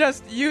guys are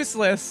just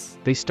useless.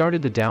 They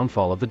started the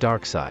downfall of the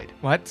dark side.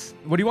 What?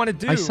 What do you want to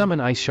do? I summon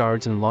ice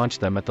shards and launch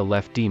them at the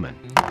left demon.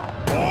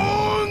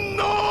 Oh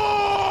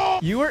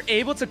no! You were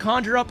able to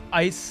conjure up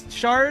ice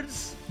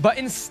shards, but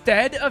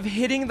instead of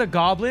hitting the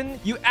goblin,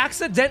 you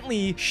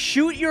accidentally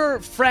shoot your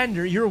friend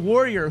or your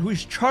warrior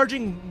who's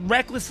charging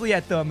recklessly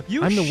at them.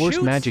 I'm the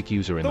worst magic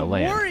user in the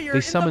land.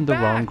 They summoned the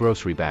wrong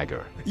grocery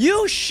bagger.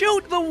 You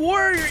shoot the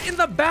warrior in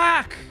the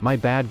back. My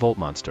bad, Volt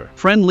Monster.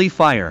 Friendly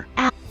fire.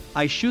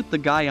 I shoot the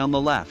guy on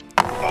the left.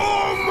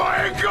 Oh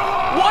my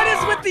god! What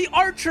is with the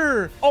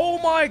archer? Oh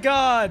my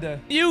god.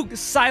 You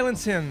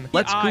silence him.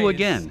 Let's go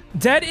again.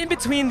 Dead in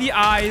between the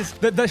eyes.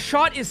 The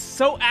shot is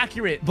so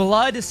accurate.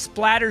 Blood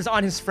splatters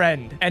on his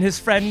friend, and his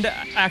friend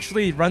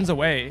actually runs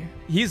away.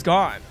 He's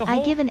gone.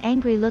 I give an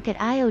angry look at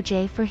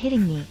IOJ for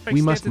hitting me.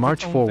 We must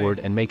march forward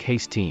and make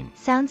haste, team.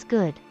 Sounds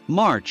good.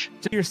 March.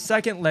 To your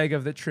second leg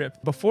of the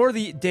trip. Before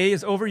the day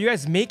is over, you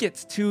guys make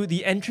it to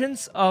the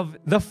entrance of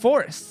the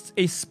forest.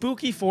 A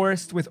spooky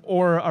forest with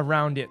aura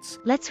around it.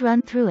 Let's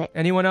run through it.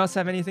 Anyone else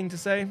have anything to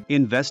say?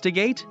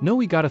 Investigate? No,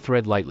 we gotta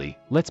tread lightly.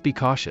 Let's be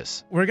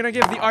cautious. We're gonna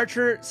give the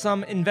archer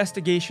some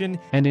investigation.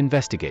 And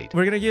investigate.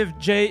 We're gonna give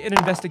Jay an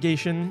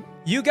investigation.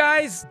 You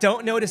guys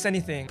don't notice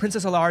anything.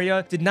 Princess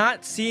Ilaria did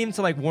not seem to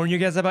to like warn you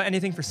guys about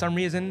anything for some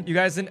reason. You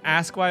guys didn't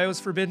ask why it was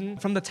forbidden.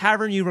 From the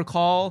tavern, you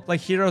recall like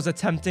heroes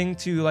attempting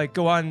to like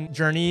go on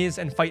journeys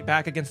and fight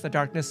back against the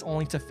darkness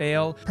only to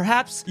fail.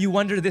 Perhaps you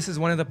wonder this is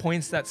one of the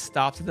points that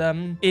stopped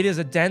them. It is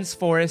a dense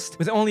forest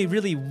with only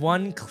really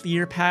one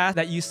clear path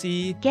that you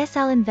see. Guess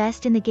I'll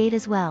invest in the gate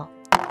as well.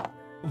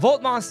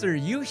 Volt Monster,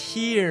 you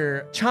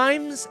hear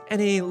chimes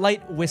and a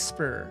light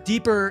whisper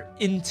deeper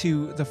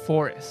into the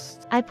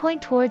forest. I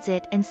point towards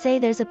it and say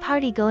there's a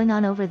party going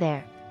on over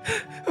there.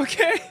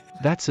 Okay.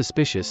 That's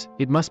suspicious.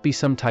 It must be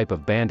some type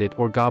of bandit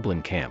or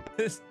goblin camp.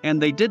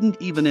 And they didn't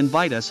even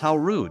invite us, how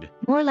rude.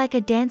 More like a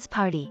dance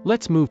party.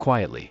 Let's move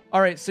quietly. All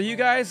right, so you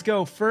guys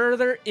go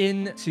further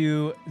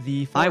into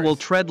the forest. I will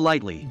tread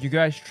lightly. You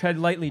guys tread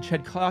lightly,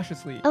 tread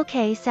cautiously.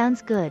 Okay,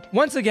 sounds good.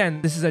 Once again,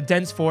 this is a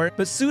dense forest,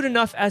 but soon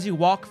enough as you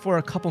walk for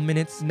a couple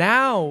minutes,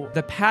 now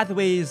the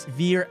pathways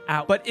veer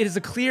out. But it is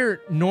a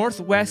clear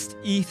northwest,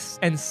 east,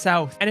 and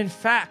south. And in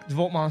fact,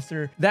 Volt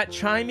Monster, that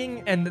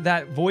chiming and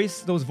that voice,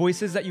 those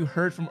voices that you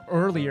heard from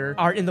earlier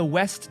are in the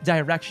west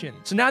direction.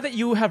 So now that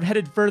you have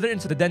headed further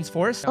into the dense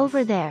forest,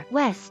 Over there,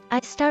 west.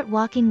 I start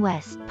walking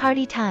west.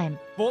 Party time.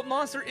 Volt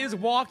Monster is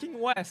walking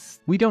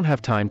west. We don't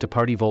have time to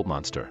party, Volt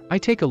Monster. I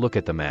take a look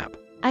at the map.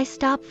 I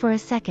stop for a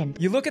second.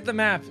 You look at the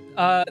map,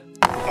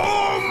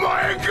 Oh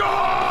my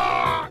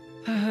god!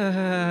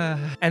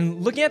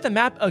 and looking at the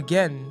map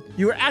again,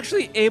 you are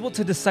actually able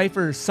to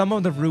decipher some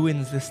of the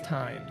ruins this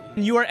time.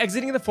 You are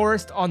exiting the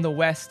forest on the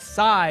west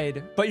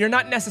side, but you're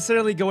not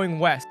necessarily going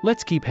west.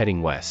 Let's keep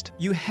heading west.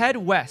 You head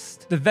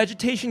west. The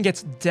vegetation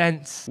gets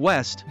dense.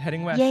 West.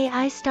 Heading west. Yay,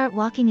 I start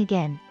walking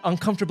again.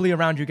 Uncomfortably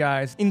around you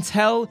guys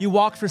until you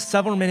walk for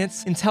several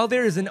minutes until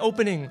there is an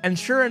opening. And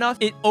sure enough,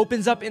 it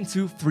opens up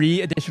into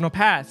 3 additional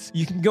paths.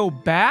 You can go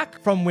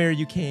back from where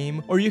you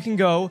came, or you can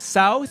go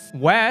south,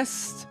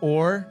 west,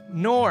 or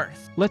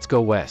north. Let's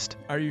go west.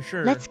 Are you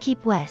sure? Let's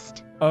keep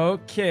west.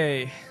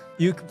 Okay.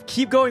 You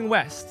keep going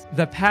west.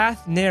 The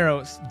path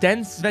narrows,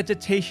 dense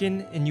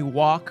vegetation, and you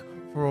walk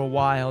for a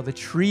while. The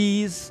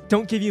trees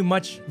don't give you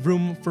much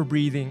room for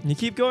breathing. You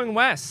keep going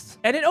west,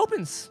 and it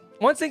opens.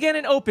 Once again,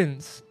 it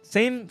opens.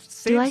 Same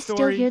Do I story.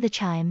 still hear the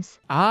chimes?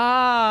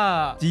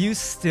 Ah, do you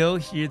still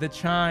hear the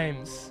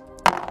chimes?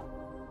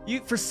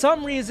 For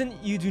some reason,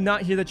 you do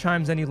not hear the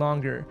chimes any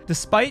longer.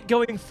 Despite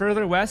going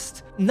further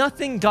west,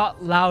 nothing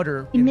got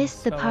louder. You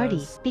missed the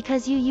party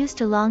because you used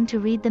to long to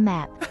read the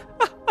map.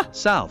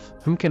 South.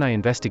 Whom can I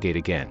investigate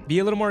again? Be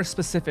a little more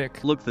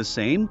specific. Look the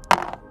same?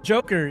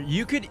 Joker,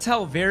 you could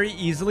tell very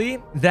easily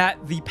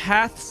that the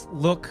paths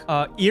look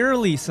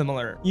eerily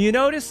similar. You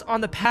notice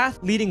on the path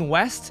leading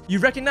west, you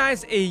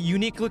recognize a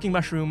unique looking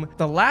mushroom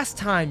the last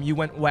time you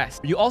went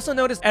west. You also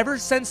notice ever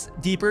since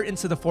deeper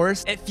into the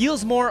forest, it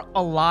feels more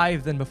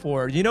alive than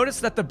before. You notice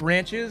that the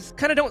branches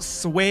kind of don't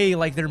sway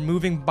like they're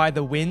moving by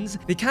the winds.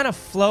 They kind of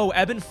flow,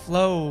 ebb and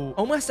flow,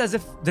 almost as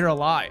if they're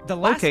alive. The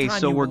last Okay, time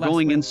so you we're left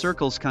going in west-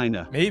 circles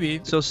kinda. Maybe.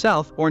 So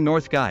south or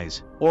north,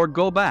 guys. Or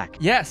go back.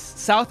 Yes,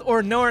 south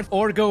or north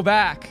or go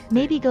back.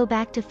 Maybe go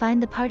back to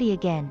find the party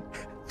again.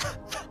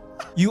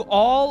 You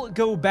all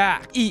go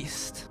back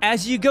east.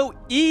 As you go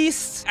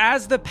east,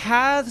 as the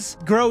paths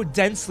grow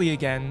densely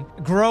again,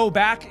 grow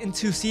back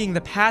into seeing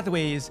the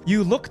pathways,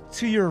 you look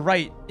to your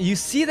right. You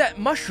see that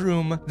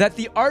mushroom that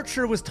the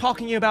archer was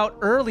talking about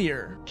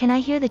earlier. Can I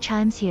hear the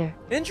chimes here?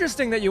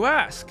 Interesting that you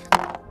ask.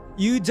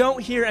 You don't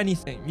hear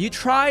anything. You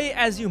try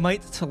as you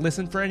might to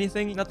listen for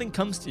anything. Nothing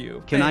comes to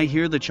you. Can I Hey.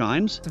 hear the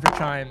chimes? For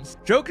chimes.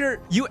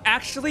 Joker, you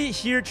actually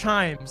hear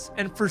chimes,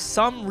 and for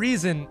some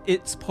reason,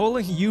 it's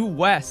pulling you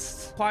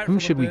west. Quiet for a Whom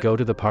should little we bit. go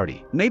to the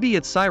party? Maybe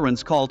it's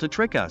Siren's call to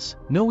trick us.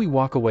 No, we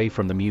walk away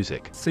from the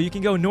music. So you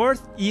can go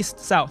north, east,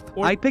 south.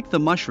 Or I pick the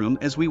mushroom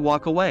as we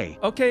walk away.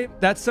 okay,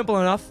 that's simple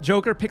enough.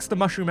 Joker picks the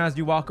mushroom as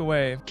you walk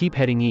away. Keep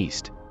heading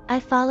east. I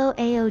follow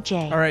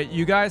AOJ. All right,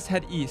 you guys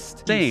head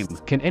east. Same.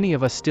 East. Can any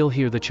of us still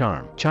hear the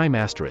charm? Chime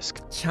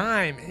asterisk.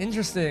 Chime.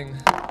 Interesting.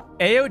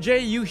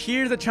 AOJ, you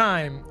hear the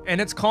chime,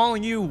 and it's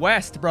calling you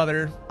west,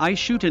 brother. I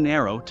shoot an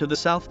arrow to the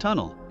south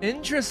tunnel.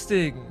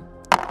 Interesting.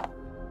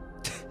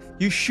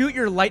 You shoot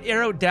your light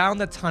arrow down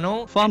the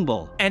tunnel,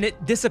 Fumble. and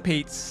it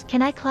dissipates.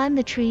 Can I climb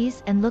the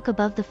trees and look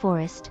above the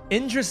forest?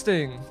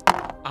 Interesting.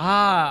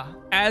 Ah,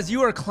 as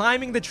you are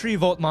climbing the tree,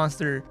 Volt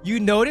Monster, you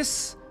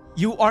notice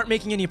you aren't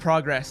making any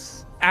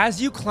progress.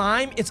 As you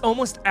climb, it's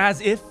almost as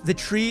if the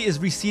tree is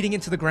receding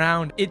into the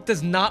ground. It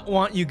does not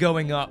want you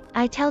going up.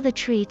 I tell the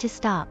tree to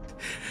stop.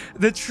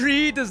 The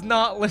tree does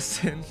not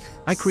listen.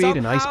 I create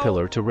an ice Somehow-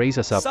 pillar to raise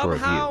us up for a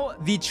view. Somehow,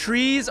 the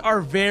trees are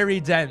very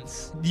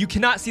dense. You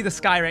cannot see the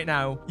sky right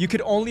now. You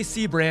could only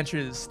see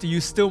branches. Do you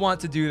still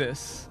want to do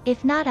this?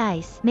 If not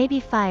ice,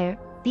 maybe fire.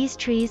 These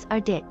trees are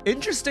dick.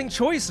 Interesting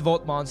choice,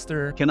 Volt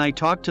Monster. Can I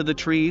talk to the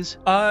trees?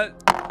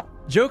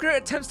 Joker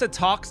attempts to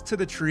talk to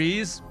the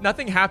trees.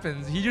 Nothing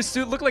happens. He just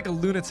look like a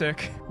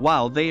lunatic.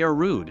 Wow, they are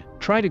rude.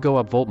 Try to go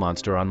up, Volt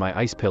Monster, on my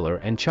ice pillar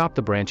and chop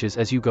the branches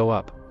as you go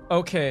up.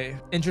 Okay,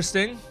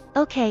 interesting.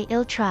 Okay,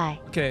 I'll try.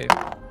 Okay.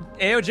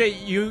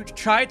 AOJ, you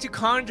try to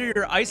conjure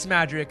your ice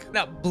magic.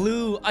 That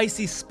blue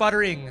icy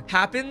sputtering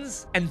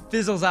happens and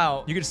fizzles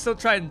out. You can still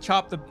try and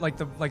chop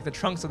the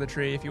trunks of the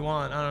tree if you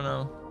want. I don't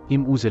know.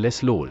 Im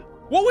useles lol.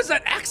 What was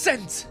that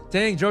accent?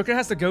 Dang, Joker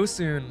has to go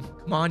soon.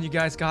 Come on, you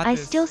guys got I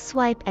this. still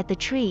swipe at the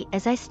tree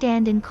as I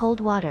stand in cold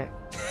water.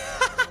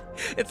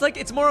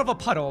 It's more of a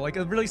puddle, like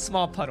a really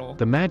small puddle.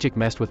 The magic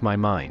messed with my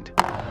mind.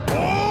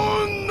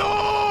 Oh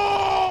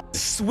no!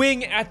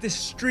 Swing at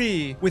this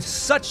tree with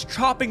such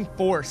chopping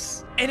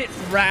force, and it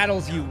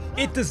rattles you.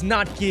 It does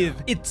not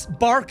give. Its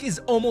bark is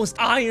almost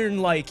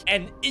iron-like,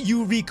 and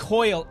you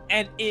recoil,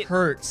 and it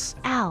hurts.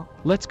 Ow.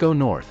 Let's go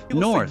north.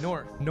 People say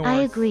North. North.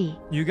 I agree.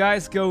 You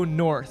guys go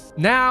north.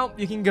 Now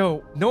you can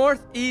go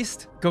north,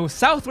 east, go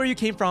south where you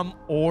came from,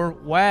 or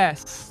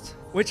west.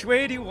 Which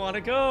way do you want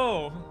to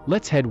go?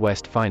 Let's head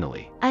west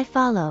finally. I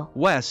follow.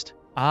 West.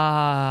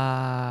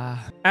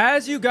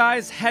 As you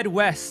guys head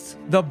west,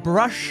 the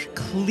brush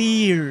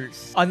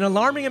clears. An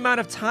alarming amount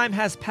of time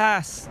has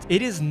passed.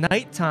 It is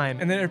nighttime,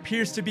 and there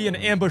appears to be an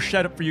ambush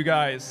set up for you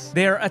guys.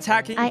 They are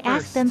attacking I first.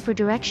 ask them for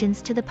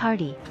directions to the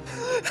party.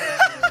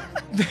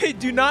 They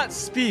do not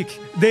speak.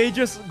 They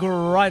just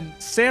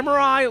grunt.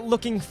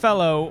 Samurai-looking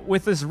fellow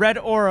with this red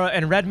aura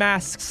and red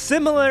mask,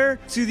 similar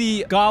to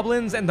the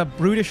goblins and the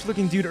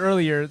brutish-looking dude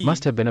earlier.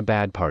 Must have been a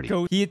bad party.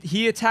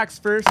 He attacks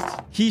first.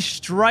 He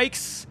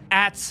strikes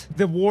at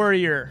the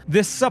warrior.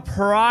 This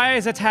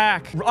surprise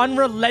attack,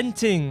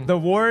 unrelenting. The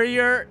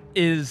warrior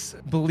is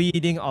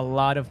bleeding a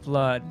lot of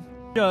blood.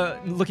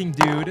 Looking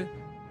dude,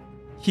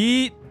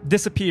 he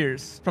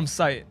disappears from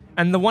sight.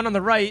 And the one on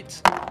the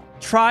right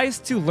tries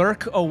to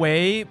lurk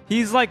away.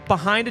 He's like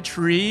behind a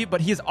tree,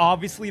 but he's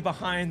obviously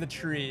behind the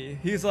tree.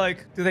 He's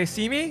like, do they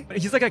see me?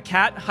 He's like a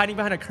cat hiding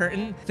behind a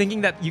curtain,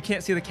 thinking that you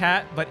can't see the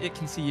cat, but it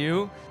can see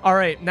you. All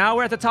right, now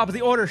we're at the top of the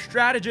order.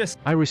 Strategist.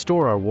 I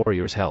restore our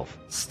warrior's health.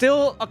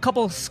 Still a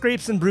couple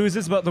scrapes and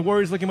bruises, but the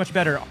warrior's looking much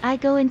better. I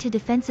go into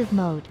defensive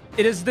mode.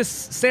 It is this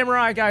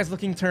samurai guy's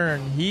looking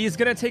turn. He's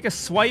gonna take a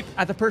swipe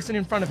at the person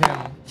in front of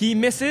him. He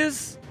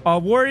misses.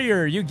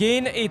 Warrior, you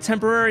gain a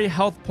temporary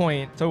health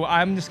point. So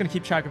I'm just gonna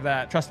keep track of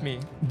that. Trust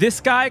me.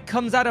 This guy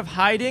comes out of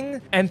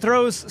hiding and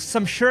throws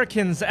some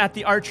shurikens at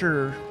the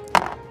archer.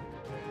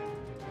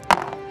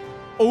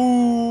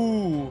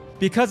 Oh,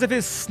 because of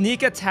his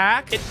sneak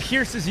attack, it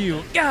pierces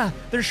you. Yeah,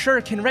 there's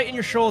shuriken right in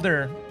your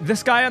shoulder.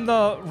 This guy on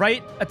the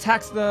right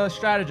attacks the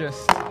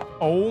strategist.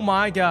 Oh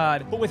my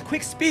god. But with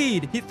quick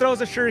speed, he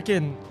throws a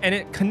shuriken and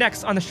it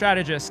connects on the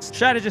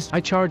strategist.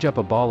 I charge up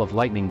a ball of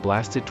lightning,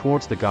 blast it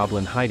towards the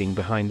goblin hiding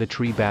behind the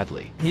tree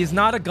badly. He's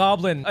not a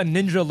goblin, a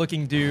ninja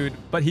looking dude,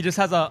 but he just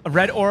has a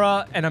red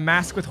aura and a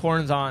mask with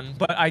horns on.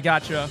 But I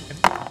gotcha.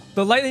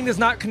 The lightning does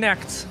not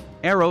connect.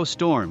 Arrow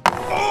storm.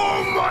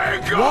 Oh my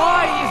god!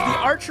 Why is the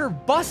archer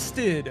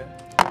busted?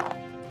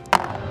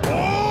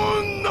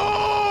 Oh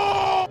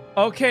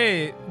no!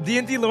 Okay,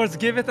 D&D Lords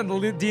giveth and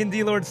the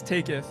D&D Lords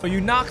taketh. So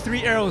you knock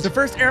 3 arrows. The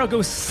first arrow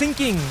goes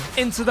sinking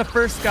into the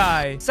first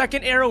guy.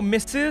 Second arrow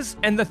misses,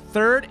 and the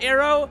third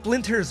arrow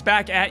splinters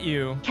back at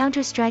you.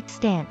 Counter-strike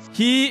stance.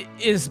 He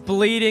is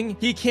bleeding.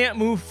 He can't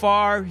move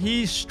far.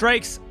 He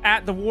strikes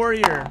at the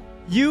warrior.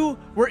 You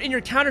were in your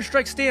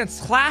counter-strike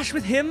stance. Clash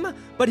with him,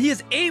 but he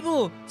is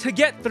able to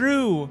get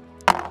through.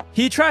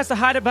 He tries to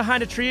hide it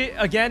behind a tree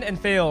again and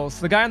fails.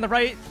 The guy on the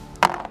right,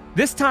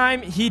 this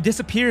time he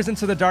disappears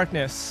into the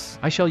darkness.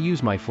 I shall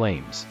use my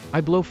flames.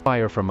 I blow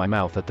fire from my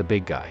mouth at the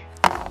big guy.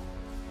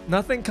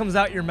 Nothing comes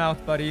out your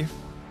mouth, buddy.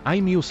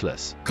 I'm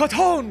useless.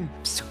 Katon!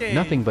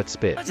 Nothing but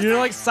spit. You're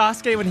like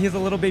Sasuke when he's a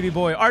little baby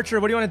boy. Archer,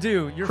 what do you want to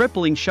do? You're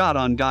Crippling shot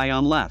on guy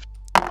on left.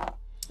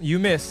 You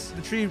miss.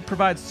 The tree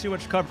provides too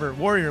much cover.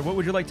 Warrior, what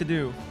would you like to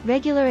do?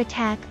 Regular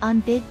attack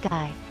on big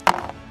guy.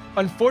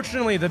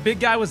 Unfortunately, the big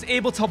guy was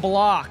able to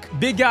block.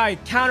 Big guy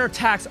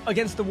counterattacks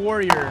against the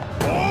warrior.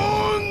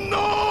 Oh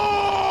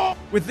no!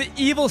 With the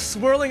evil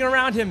swirling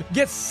around him,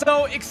 gets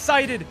so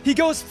excited. He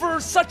goes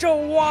for such a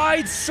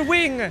wide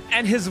swing,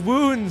 and his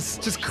wounds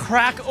just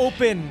crack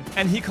open,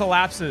 and he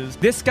collapses.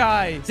 This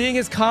guy, seeing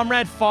his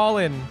comrade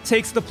fallen,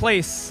 takes the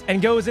place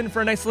and goes in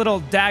for a nice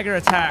little dagger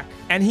attack.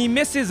 And he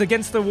misses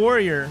against the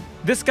warrior.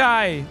 This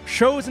guy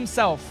shows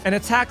himself and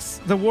attacks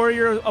the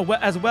warrior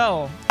as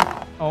well.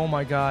 Oh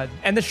my god.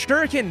 And the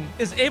shuriken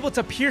is able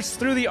to pierce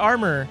through the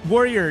armor.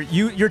 Warrior,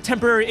 your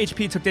temporary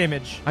HP took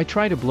damage. I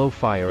try to blow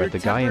fire at the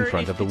guy in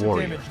front of the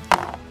warrior.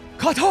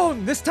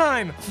 Katon! This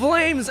time,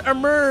 flames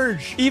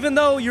emerge. Even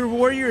though your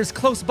warrior is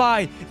close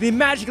by, they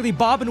magically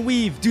bob and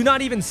weave. Do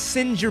not even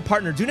singe your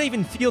partner. Do not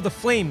even feel the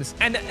flames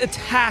and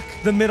attack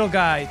the middle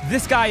guy.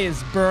 This guy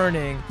is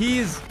burning.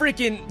 He's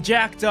freaking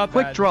jacked up.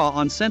 Quick draw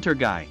on center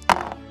guy.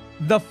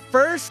 The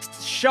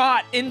first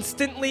shot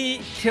instantly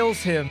kills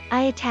him.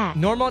 I attack.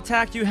 Normal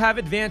attack, you have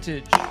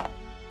advantage.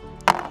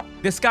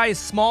 This guy is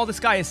small, this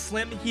guy is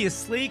slim, he is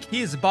sleek,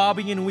 he is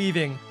bobbing and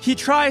weaving. He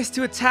tries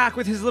to attack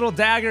with his little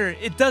dagger.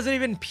 It doesn't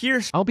even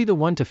pierce. I'll be the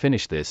one to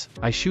finish this.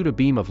 I shoot a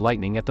beam of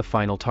lightning at the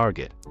final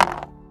target.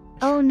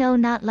 Oh no,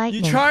 not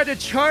lightning. You try to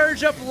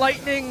charge up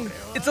lightning.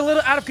 It's a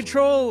little out of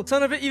control.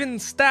 Some of it even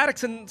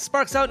statics and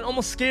sparks out and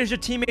almost scares your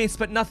teammates,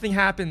 but nothing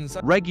happens.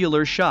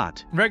 Regular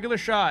shot. Regular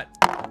shot.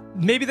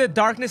 Maybe the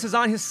darkness is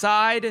on his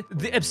side,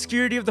 the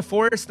obscurity of the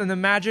forest, and the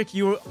magic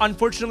you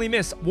unfortunately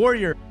miss.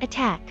 Warrior.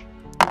 Attack.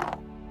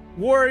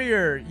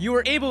 Warrior, you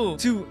were able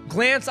to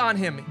glance on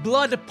him.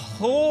 Blood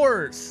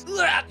pours.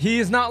 He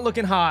is not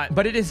looking hot,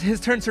 but it is his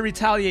turn to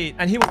retaliate,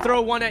 and he will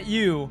throw one at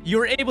you. You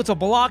were able to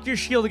block your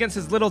shield against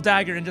his little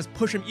dagger and just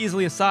push him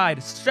easily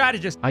aside.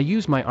 Strategist. I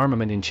use my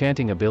armament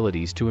enchanting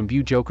abilities to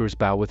imbue Joker's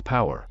bow with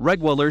power.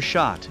 Regular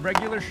shot.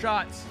 Regular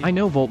shots. I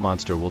know Volt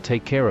Monster will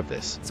take care of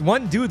this. It's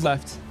one dude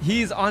left.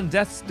 He's on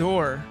death's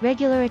door.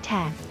 Regular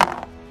attack.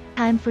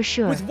 Time for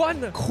sure. With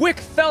one quick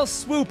fell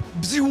swoop,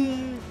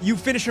 zoom, you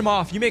finish him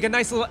off. You make a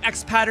nice little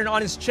X pattern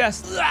on his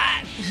chest.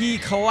 He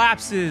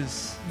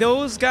collapses.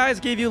 Those guys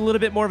gave you a little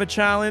bit more of a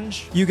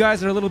challenge. You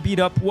guys are a little beat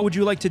up. What would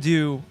you like to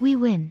do? We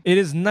win. It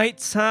is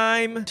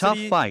nighttime. Tough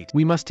fight.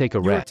 We must take a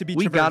You are rest. to be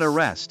We gotta traversed.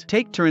 rest.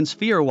 Take turns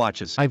fear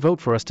watches. I vote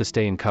for us to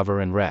stay in cover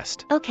and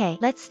rest. Okay,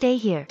 let's stay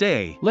here.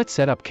 Day. Let's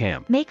set up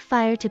camp. Make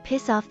fire to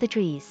piss off the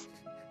trees.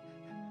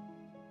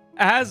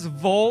 As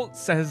Volt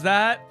says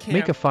that,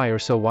 Make a fire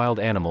so wild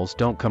animals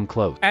don't come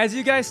close. as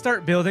you guys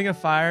start building a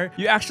fire,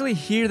 you actually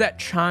hear that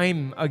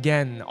chime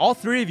again. All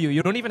three of you.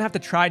 You don't even have to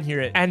try and hear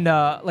it. And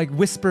like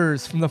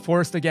whispers from the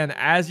forest again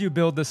as you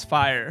build this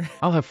fire.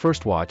 I'll have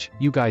first watch,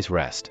 you guys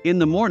rest. In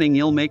the morning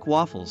you'll make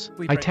waffles.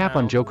 Sleep I right tap now.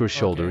 on Joker's Okay.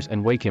 shoulders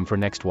and wake him for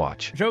next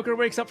watch. Joker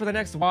wakes up for the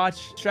next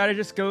watch.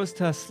 Strategist goes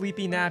to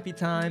sleepy nappy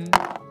time.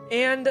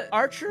 And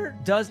Archer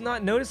does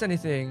not notice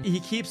anything. He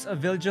keeps a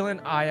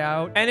vigilant eye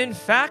out. And in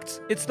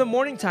fact, it's the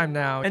morning time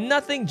now. And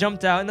nothing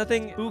jumped out,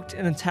 nothing spooked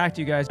and attacked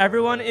you guys.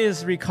 Everyone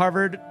is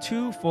recovered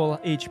to full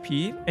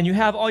HP. And you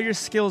have all your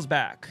skills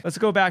back. Let's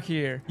go back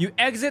here. You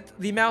exit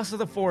the mouth of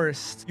the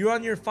forest. You're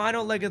on your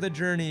final leg of the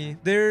journey.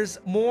 There's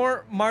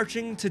more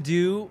marching to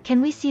do.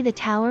 Can we see the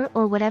tower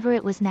or whatever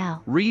it was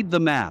now? Read the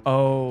map.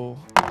 Oh.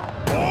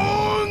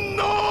 Oh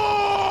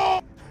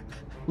no!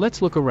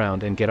 Let's look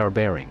around and get our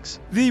bearings.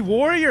 The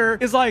warrior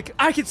is like,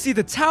 I can see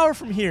the tower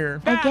from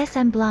here. I guess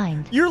I'm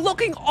blind. You're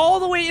looking all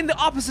the way in the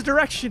opposite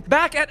direction,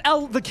 back at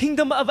the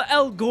kingdom of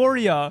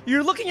Elgoria.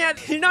 You're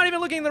not even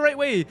looking the right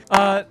way.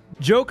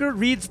 Joker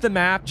reads the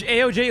map.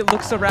 AOJ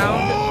looks around.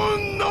 Oh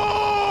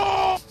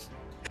no!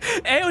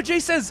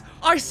 AOJ says,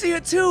 I see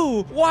it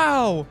too.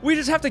 Wow. We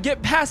just have to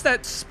get past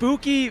that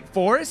spooky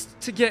forest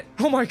to get,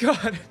 oh my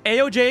God.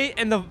 AOJ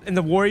and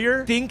the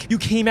warrior think you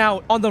came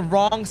out on the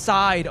wrong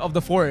side of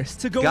the forest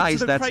to go Guys, to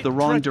the that's the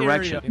wrong correct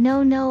direction. area.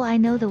 No, I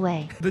know the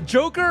way. The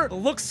Joker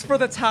looks for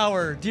the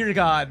tower, dear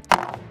God.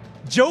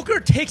 Joker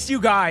takes you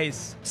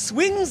guys,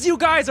 swings you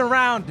guys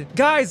around.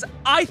 Guys,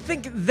 I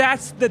think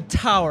that's the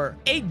tower.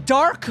 A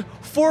dark,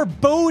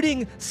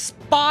 foreboding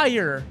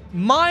spire.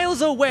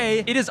 Miles away,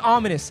 it is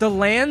ominous. The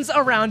lands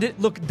around it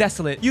look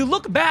desolate. You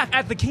look back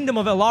at the kingdom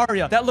of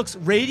Elaria that looks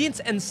radiant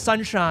and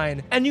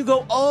sunshine, and you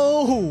go,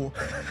 oh.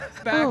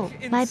 Back Oh,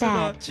 my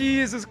bad.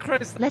 Jesus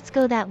Christ. Let's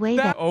go that way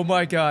then. Oh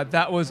my God,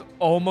 that was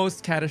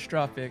almost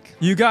catastrophic.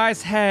 You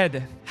guys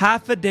head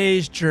half a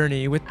day's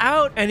journey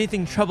without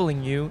anything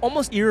troubling you,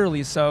 almost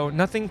eerily so.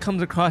 Nothing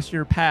comes across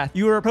your path.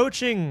 You are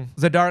approaching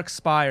the Dark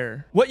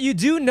Spire. What you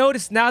do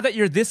notice now that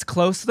you're this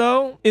close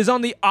though, is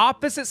on the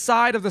opposite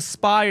side of the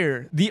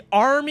spire, the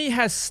army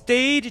has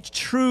stayed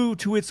true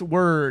to its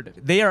word.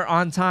 They are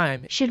on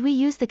time. Should we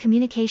use the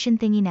communication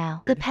thingy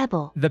now? The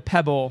pebble. The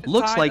pebble.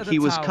 Looks Side like of the he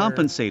was tower.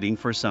 compensating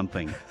for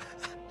something.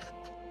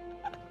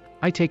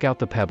 I take out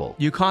the pebble.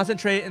 You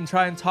concentrate and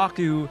try and talk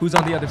to who's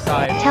on the other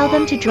side. Tell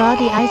them to draw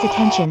the eye's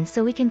attention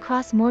so we can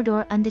cross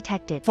Mordor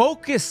undetected.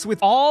 Focus with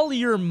all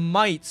your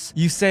might.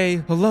 You say,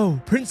 hello,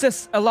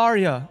 Princess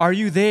Elaria, are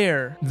you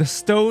there? The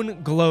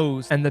stone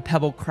glows and the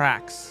pebble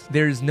cracks.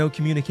 There is no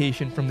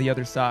communication from the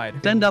other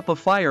side. Send up a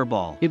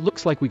fireball. It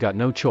looks like we got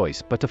no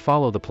choice but to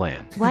follow the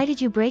plan. Why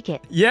did you break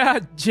it? Yeah,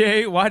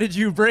 Jay, why did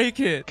you break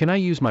it? Can I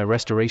use my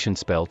restoration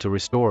spell to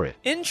restore it?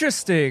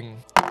 Interesting.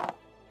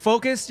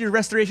 Focus your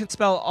restoration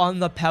spell on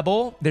the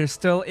pebble. There's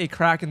still a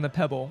crack in the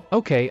pebble.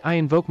 Okay, I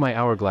invoke my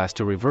hourglass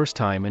to reverse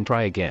time and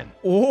try again.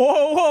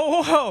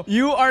 Whoa.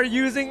 You are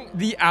using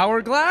the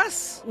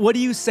hourglass? What do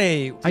you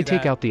say? I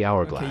take out the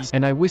hourglass,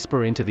 and I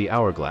whisper into the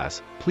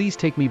hourglass, please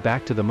take me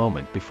back to the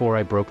moment before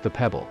I broke the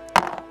pebble.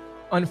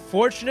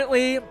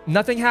 Unfortunately,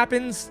 nothing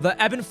happens. The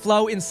ebb and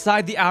flow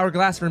inside the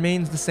hourglass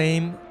remains the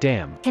same.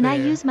 Damn. Can I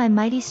Fair. use my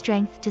mighty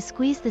strength to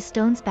squeeze the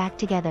stones back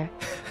together?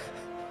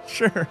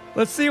 Sure.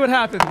 Let's see what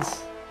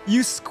happens.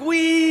 You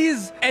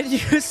squeeze and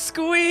you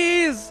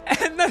squeeze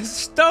and the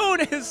stone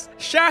is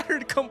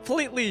shattered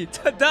completely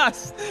to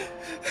dust.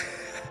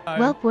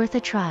 Well, worth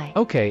a try.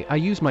 Okay, I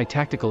use my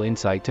tactical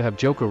insight to have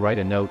Joker write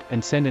a note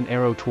and send an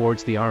arrow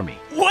towards the army.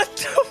 What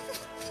the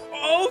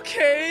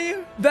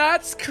Okay,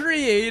 that's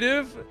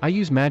creative. I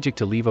use magic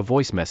to leave a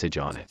voice message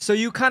on it. So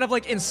you kind of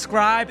like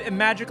inscribe and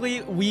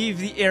magically weave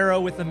the arrow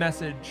with the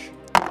message.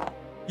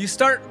 You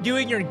start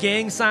doing your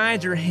gang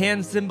signs, your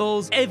hand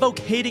symbols,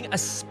 evocating a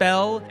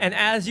spell, and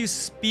as you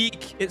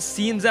speak, it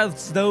seems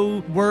as though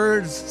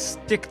words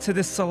stick to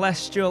the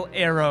celestial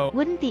arrow.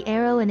 Wouldn't the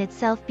arrow in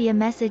itself be a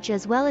message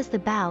as well as the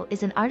bow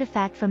is an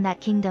artifact from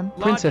that kingdom?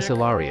 Princess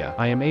Ilaria,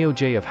 I am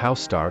AOJ of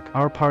House Stark.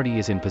 Our party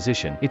is in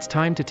position. It's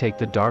time to take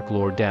the Dark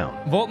Lord down.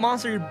 Volt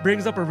Monster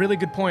brings up a really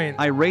good point.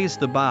 I raised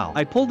the bow.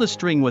 I pulled the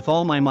string with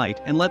all my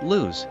might and let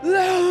loose.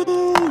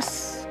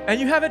 Loose! And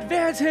you have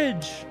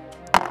advantage!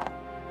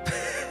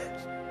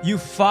 You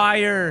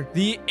fire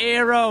the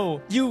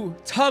arrow. You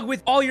tug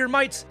with all your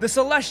might. The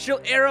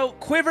celestial arrow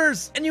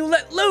quivers and you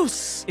let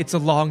loose. It's a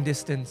long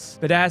distance,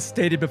 but as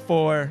stated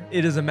before,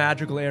 it is a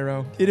magical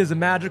arrow. It is a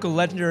magical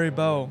legendary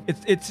bow.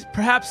 It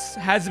perhaps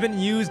has been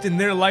used in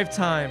their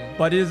lifetime,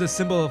 but it is a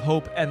symbol of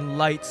hope and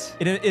light.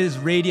 It is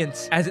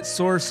radiant as it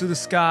soars through the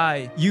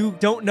sky. You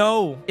don't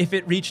know if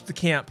it reached the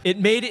camp. It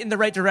made it in the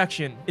right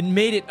direction. It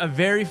made it a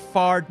very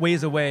far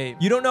ways away.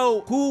 You don't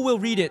know who will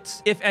read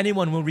it, if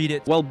anyone will read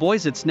it. Well,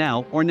 boys, it's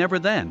now or never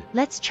then.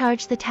 Let's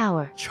charge the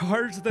tower.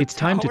 Charge the tower? It's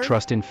time to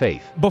trust in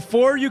faith.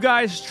 Before you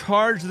guys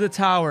charge the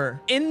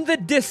tower, in the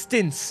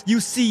distance, you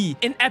see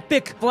an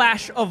epic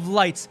flash of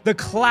lights. The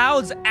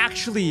clouds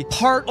actually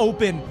part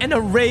open. An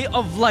array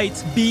of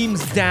lights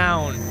beams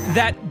down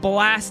that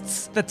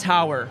blasts the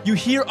tower. You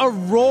hear a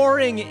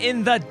roaring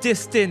in the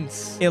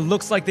distance. It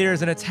looks like there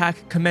is an attack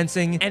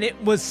commencing, and it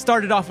was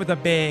started off with a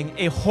bang.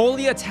 A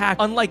holy attack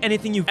unlike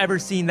anything you've ever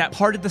seen that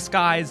parted the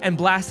skies and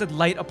blasted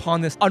light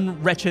upon this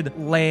unwretched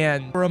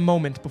land. For a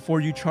moment before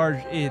you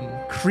charge in,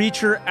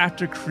 creature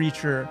after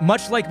creature,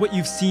 much like what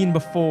you've seen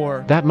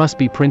before. That must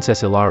be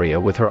Princess Ilaria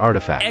with her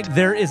artifact.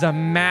 There is a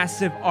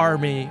massive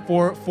army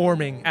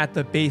forming at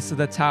the base of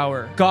the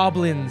tower.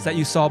 Goblins that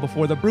you saw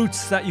before, the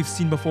brutes that you've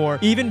seen before,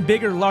 even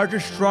bigger,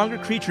 larger, stronger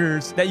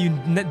creatures that you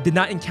did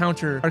not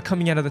encounter are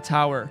coming out of the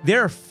tower.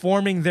 They're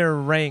forming their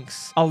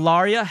ranks.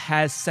 Ilaria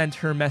has sent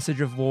her message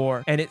of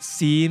war, and it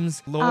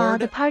seems,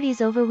 Lord... the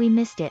party's over, we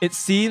missed it. It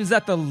seems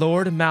that the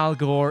Lord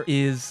Malgor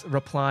is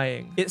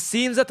replying. It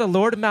seems that the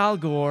Lord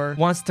Malgor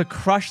wants to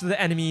crush the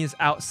enemies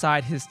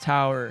outside his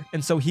tower,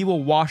 and so he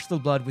will wash the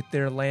blood with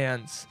their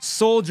lands.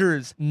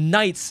 Soldiers,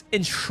 knights,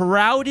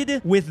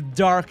 enshrouded with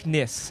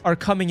darkness are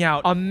coming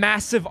out. A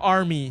massive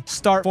army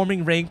start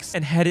forming ranks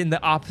and head in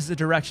the opposite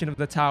direction of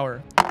the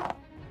tower.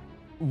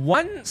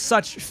 One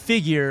such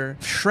figure,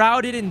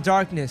 shrouded in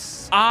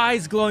darkness,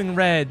 eyes glowing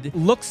red,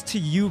 looks to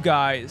you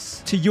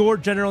guys, to your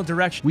general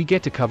direction. We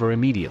get to cover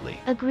immediately.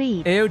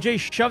 Agreed. AOJ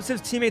shoves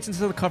his teammates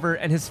into the cover,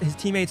 and his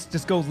teammates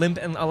just go limp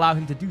and allow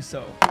him to do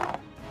so.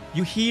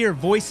 You hear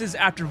voices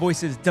after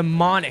voices,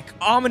 demonic,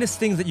 ominous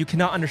things that you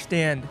cannot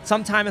understand.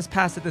 Some time has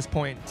passed at this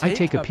point. I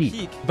take a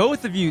peek.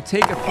 Both of you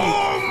take a peek.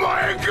 Oh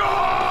my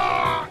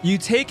god! You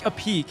take a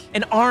peek.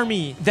 An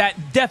army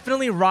that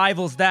definitely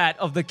rivals that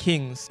of the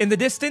kings. In the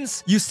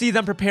distance, you see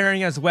them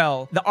preparing as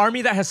well. The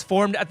army that has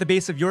formed at the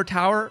base of your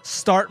tower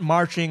start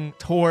marching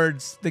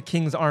towards the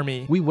king's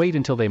army. We wait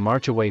until they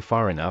march away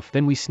far enough,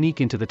 then we sneak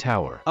into the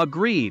tower.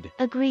 Agreed.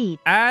 Agreed.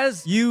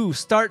 As you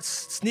start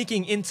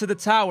sneaking into the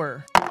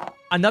tower,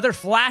 another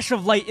flash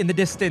of light in the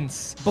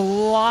distance.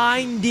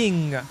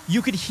 Blinding.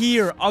 You could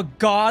hear a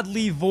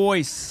godly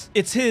voice.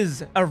 It's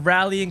a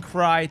rallying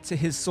cry to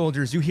his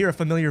soldiers. You hear a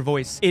familiar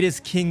voice. It is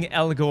King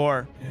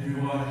Elgor.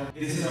 Everyone,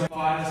 this is our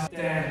final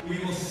stand. We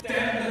will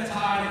stem the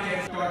tide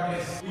against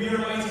darkness. We are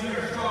mighty, we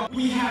are strong.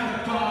 We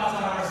have the gods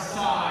on our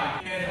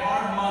side. And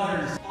our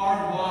mothers,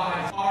 our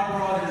wives, our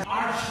brothers,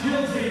 our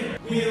children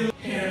will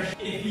perish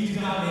if we do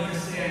not make a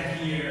stand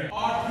here.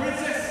 Our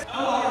Princess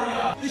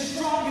Ilaria, the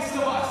strongest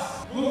of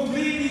us, will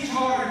lead the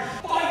charge.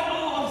 Fight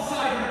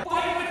alongside her.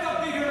 Fight with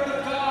the vigor of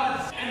the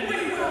gods, and we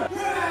will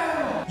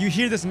prevail. You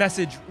hear this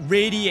message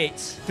radiate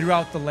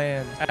throughout the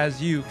land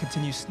as you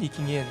continue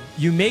sneaking in.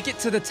 You make it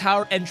to the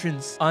tower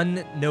entrance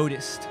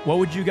unnoticed. What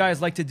would you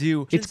guys like to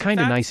do? It's kind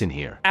of nice in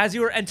here. As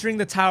you are entering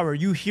the tower,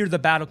 you hear the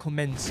battle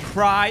commence.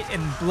 Cry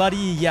and bloody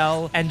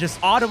yell and just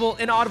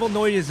inaudible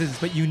noises,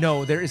 but you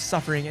know there is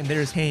suffering and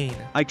there is pain.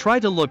 I try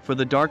to look for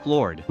the Dark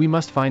Lord. We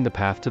must find the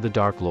path to the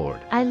Dark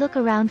Lord. I look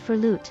around for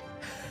loot.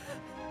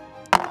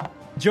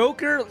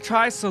 Joker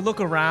tries to look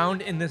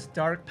around in this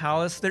dark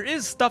palace. There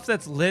is stuff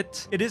that's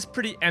lit. It is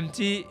pretty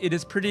empty. It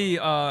is pretty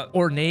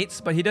ornate,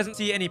 but he doesn't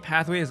see any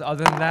pathways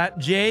other than that.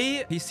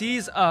 Jay, he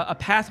sees a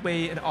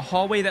pathway and a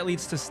hallway that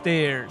leads to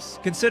stairs.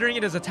 Considering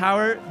it is a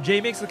tower,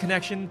 Jay makes the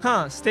connection.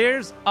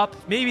 Stairs up.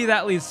 Maybe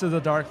that leads to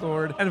the Dark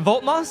Lord. And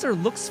Volt Monster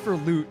looks for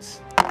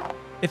loot.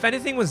 If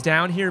anything was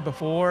down here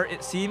before,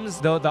 it seems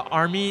though the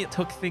army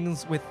took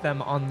things with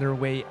them on their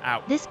way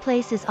out. This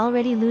place is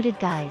already looted,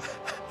 guys.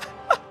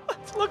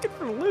 Looking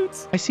for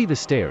loot. I see the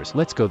stairs.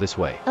 Let's go this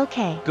way.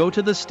 Okay. Go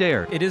to the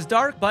stair. It is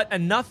dark, but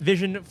enough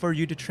vision for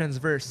you to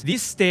transverse.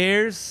 These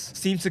stairs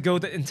seem to go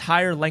the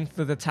entire length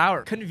of the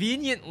tower,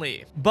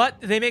 conveniently, but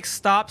they make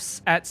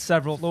stops at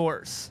several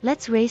floors.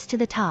 Let's race to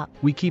the top.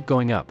 We keep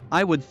going up.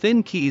 I would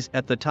thin keys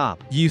at the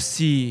top. You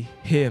see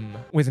him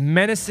with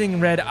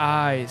menacing red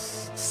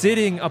eyes,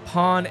 sitting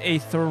upon a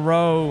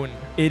throne.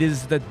 It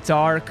is the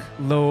Dark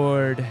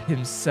Lord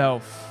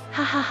himself.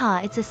 Ha ha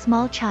ha, it's a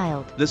small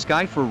child. This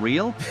guy for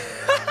real?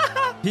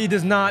 He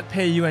does not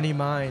pay you any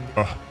mind.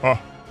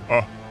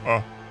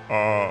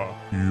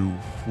 You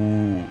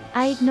fool.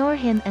 I ignore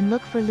him and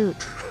look for loot.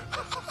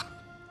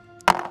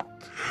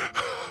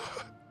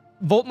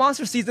 Volt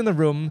Monster sees in the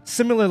room,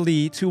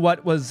 similarly to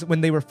what was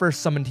when they were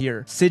first summoned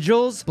here.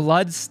 Sigils,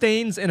 blood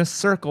stains in a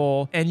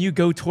circle, and you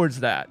go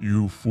towards that.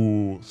 You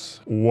fools.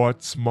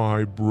 What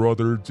my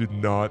brother did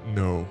not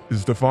know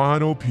is the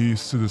final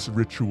piece to this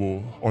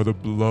ritual are the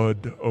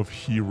blood of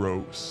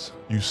heroes.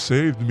 You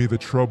saved me the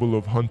trouble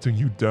of hunting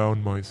you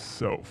down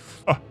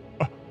myself.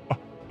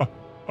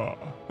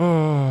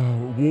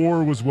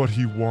 War was what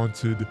he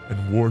wanted,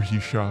 and war he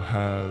shall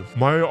have.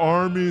 My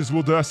armies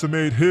will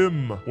decimate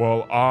him,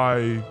 while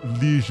I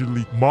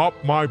leisurely mop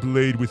my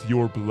blade with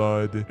your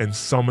blood and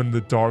summon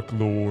the Dark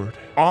Lord.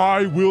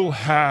 I will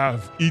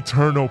have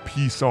eternal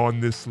peace on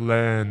this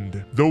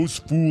land. Those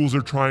fools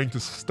are trying to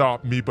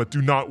stop me, but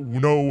do not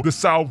know the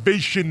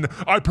salvation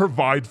I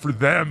provide for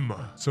them.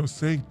 So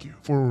thank you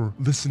for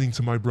listening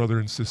to my brother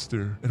and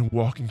sister and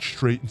walking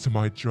straight into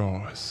my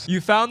jaws. You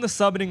found the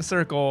summoning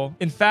circle.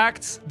 In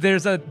fact,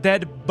 there's a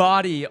dead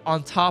body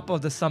on top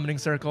of the summoning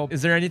circle.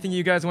 Is there anything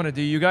you guys want to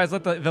do? You guys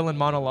let the villain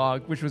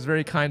monologue, which was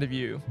very kind of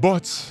you.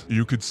 But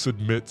you could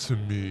submit to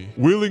me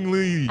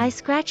willingly. I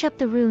scratch up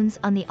the runes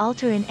on the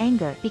altar in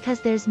anger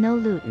because there's no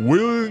loot.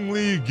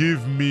 Willingly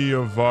give me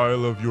a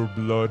vial of your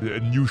blood,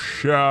 and you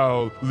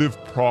shall live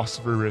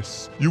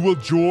prosperous. You will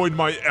join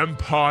my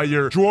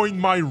empire, join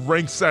my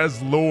ranks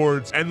as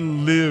lords,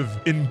 and live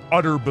in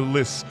utter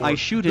bliss. I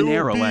shoot an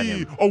arrow at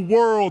him. A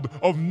world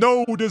of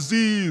no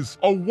disease,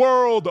 a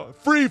world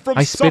free from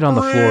I spit on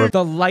the floor.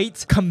 The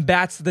light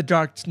combats the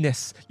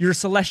darkness. Your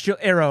celestial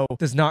arrow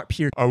does not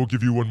pierce. I will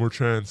give you one more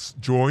chance.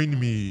 Join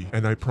me,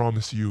 and I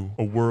promise you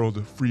a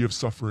world free of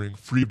suffering,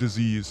 free of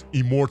disease,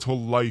 immortal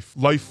life,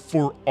 life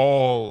for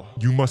all.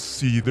 You must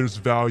see there's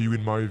value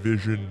in my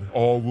vision.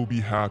 All will be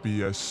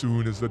happy as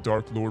soon as the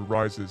Dark Lord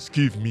rises.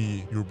 Give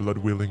me your blood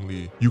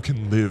willingly. You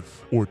can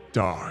live or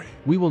die.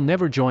 We will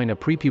never join a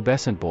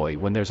prepubescent boy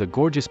when there's a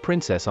gorgeous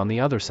princess on the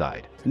other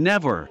side.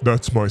 Never.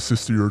 That's my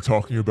sister you're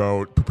talking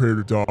about. Prepare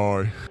to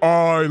die.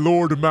 I,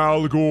 Lord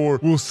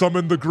Malgor, will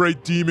summon the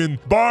great demon,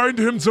 bind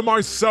him to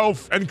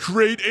myself, and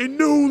create a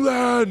new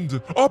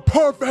land. A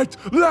perfect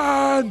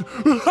land.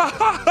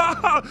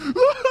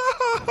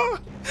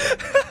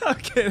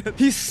 Okay.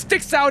 He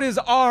sticks out his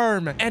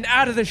arm, and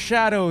out of the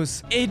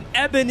shadows, an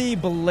ebony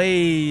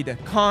blade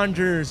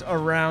conjures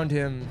around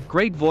him.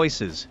 Great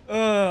voices.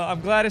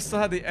 I'm glad I still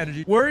had the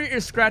energy. Warrior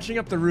is scratching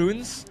up the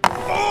runes.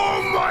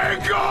 Oh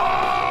my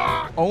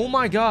god! Oh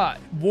my god.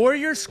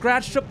 Warrior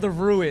scratched up the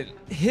ruin.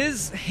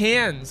 His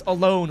hands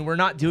alone were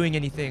not doing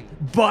anything,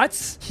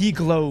 but he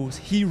glows.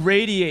 He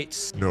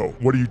radiates. No,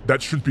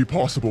 that shouldn't be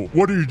possible.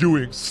 What are you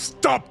doing?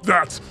 Stop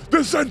that!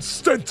 This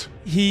instant!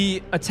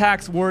 He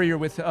attacks Warrior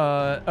with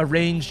a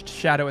ranged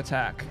shadow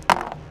attack.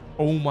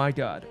 Oh my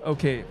god.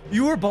 Okay.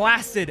 You were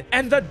blasted,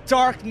 and the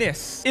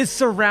darkness is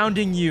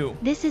surrounding you.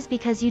 This is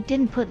because you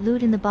didn't put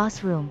loot in the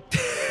boss room.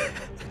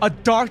 A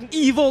dark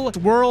evil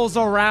whirls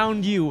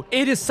around you.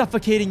 It is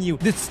suffocating you.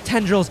 This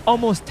tendrils,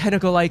 almost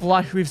tentacle-like.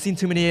 We've seen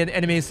too many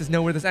enemies to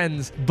know where this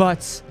ends.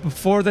 But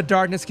before the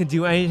darkness can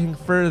do anything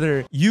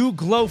further, you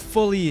glow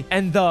fully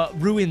and the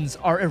ruins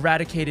are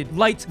eradicated.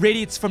 Light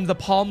radiates from the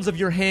palms of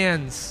your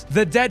hands.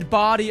 The dead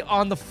body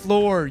on the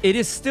floor. It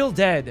is still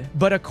dead,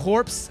 but a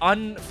corpse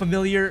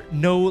unfamiliar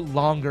no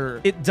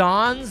longer. It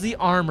dons the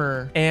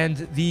armor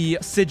and the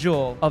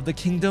sigil of the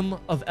kingdom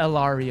of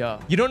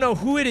Elaria. You don't know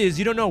who it is.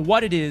 You don't know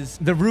what it is.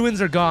 The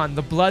ruins are gone.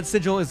 The blood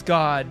sigil is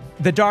gone.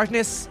 The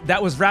darkness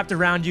that was wrapped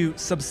around you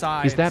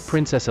subsides. Is that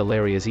Princess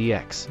Ilaria's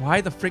EX?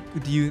 Why the frick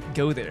do you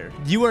go there?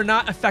 You are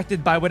not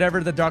affected by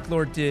whatever the Dark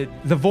Lord did.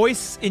 The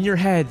voice in your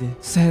head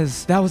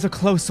says, that was a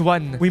close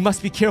one. We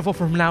must be careful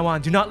from now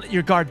on. Do not let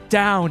your guard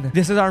down.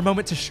 This is our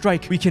moment to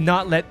strike. We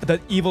cannot let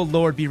the evil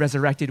Lord be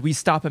resurrected. We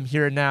stop him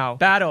here and now.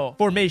 Battle.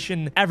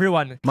 Formation.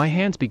 Everyone. My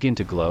hands begin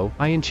to glow.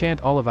 I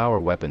enchant all of our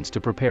weapons to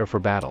prepare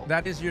for battle.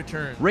 That is your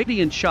turn.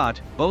 Radiant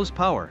shot, bow's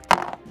power.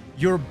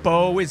 Your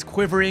bow is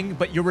quivering,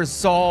 but your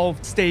resolve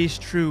stays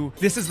true.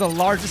 This is the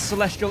largest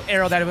celestial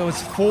arrow that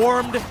was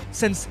formed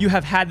since you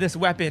have had this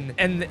weapon.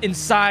 And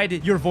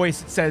inside your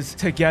voice it says,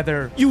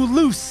 together. You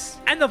loose!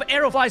 And the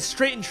arrow flies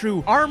straight and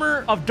true.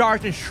 Armor of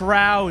darkness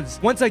shrouds.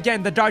 Once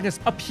again, the darkness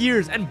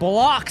appears and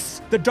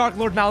blocks the Dark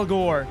Lord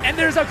Malgor. And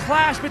there's a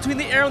clash between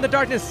the arrow and the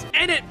darkness,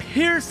 and it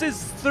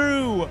pierces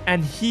through.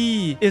 And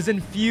he is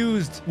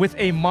infused with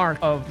a mark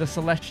of the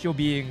celestial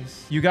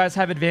beings. You guys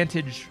have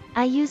advantage.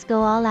 I use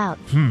go all out.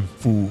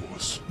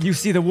 Fools. You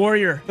see the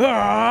warrior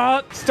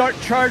start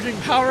charging,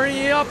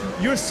 powering up.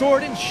 Your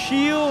sword and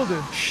shield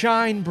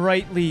shine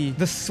brightly.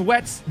 The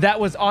sweat that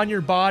was on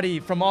your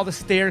body from all the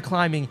stair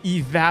climbing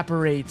evaporates.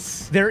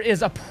 evaporates. There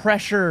is a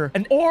pressure,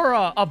 an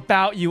aura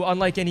about you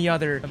unlike any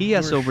other. He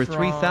has You're over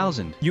strong.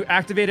 3,000. You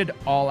activated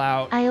all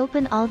out. I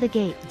open all the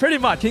gates. Pretty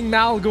much. King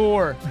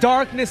Malgor.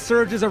 Darkness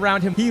surges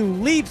around him. He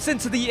leaps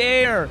into the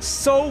air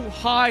so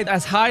high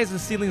as the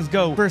ceilings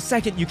go. For a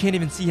second, you can't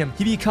even see him.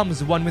 He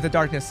becomes one with the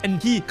darkness,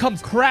 and he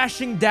comes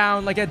crashing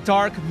down like a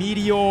dark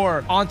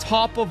meteor on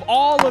top of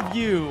all of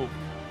you.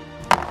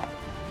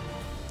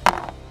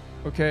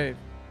 Okay.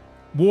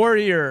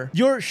 Warrior,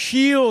 your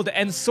shield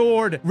and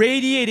sword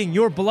radiating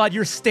your blood,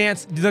 your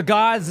stance. The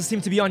gods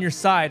seem to be on your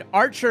side.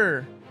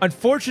 Archer,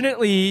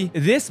 unfortunately,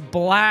 this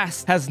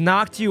blast has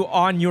knocked you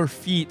on your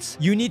feet.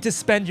 You need to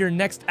spend your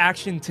next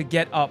action to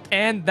get up,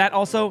 and that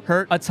also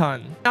hurt a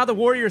ton. Now the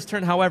warrior's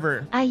turn,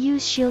 however. I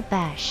use shield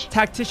bash.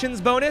 Tactician's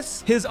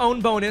bonus, his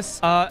own bonus,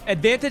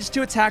 advantage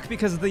to attack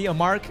because of the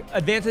mark,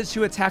 advantage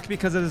to attack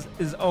because of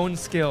his own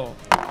skill.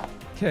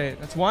 Okay,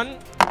 that's 1.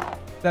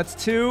 That's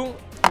 2.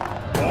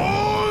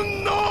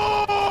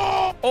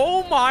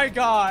 Oh my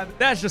god.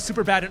 That's just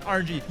super bad in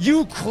RNG.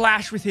 You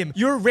clash with him.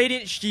 Your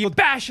radiant shield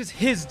bashes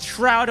his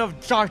shroud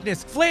of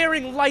darkness.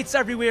 Flaring lights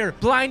everywhere.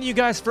 Blind you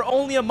guys for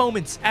only a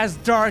moment as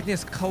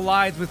darkness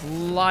collides with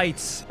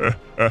lights.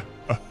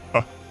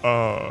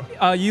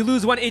 You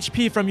lose 1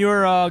 HP from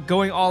your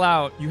going all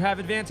out. You have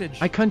advantage.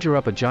 I conjure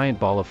up a giant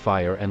ball of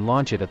fire and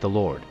launch it at the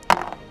Lord.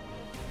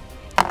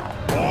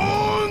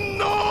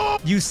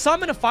 You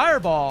summon a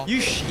fireball.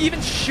 You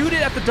even shoot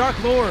it at the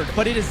Dark Lord,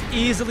 but it is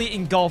easily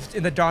engulfed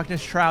in the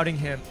darkness shrouding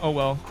him. Oh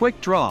well. Quick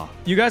draw.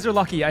 You guys are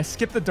lucky. I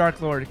skipped the Dark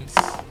Lord.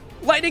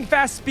 Lightning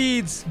fast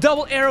speeds.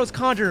 Double arrows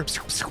conjure.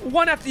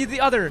 One after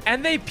the other.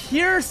 And they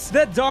pierce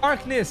the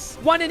darkness.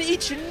 One in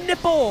each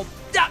nipple.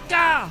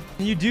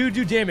 You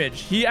do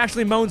damage. He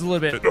actually moans a little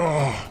bit.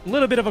 A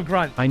little bit of a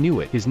grunt. I knew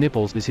it. His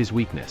nipples is his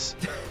weakness.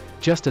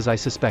 Just as I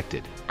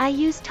suspected. I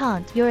use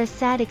taunt. You're a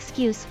sad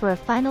excuse for a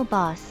final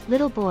boss.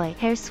 Little boy,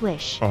 hair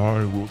swish.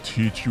 I will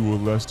teach you a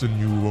lesson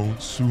you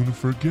won't soon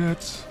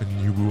forget, and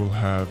you will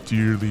have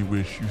dearly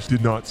wish you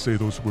did not say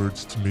those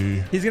words to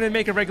me. He's gonna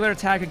make a regular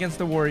attack against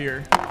the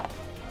warrior.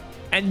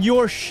 And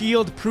your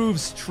shield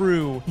proves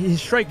true.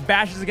 His strike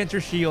bashes against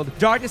your shield.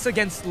 Darkness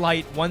against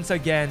light once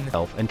again.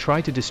 Elf and try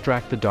to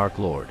distract the Dark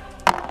Lord.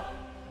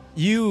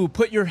 You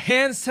put your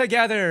hands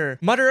together,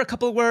 mutter a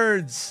couple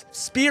words.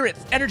 Spirit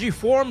energy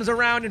forms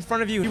around in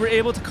front of you. You were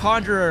able to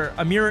conjure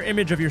a mirror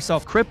image of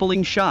yourself.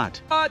 Crippling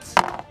shot. But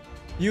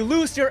you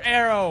loose your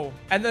arrow,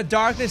 and the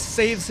darkness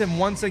saves him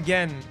once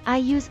again. I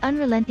use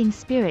unrelenting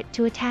spirit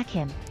to attack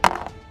him.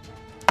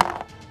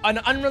 An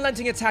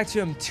unrelenting attack to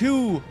him.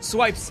 2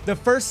 swipes. The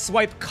first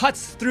swipe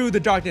cuts through the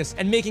darkness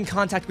and making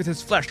contact with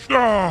his flesh.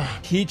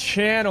 He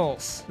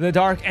channels the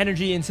dark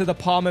energy into the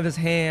palm of his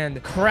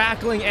hand.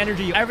 Crackling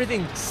energy.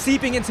 Everything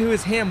seeping into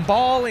his hand.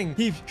 Balling.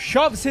 He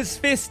shoves his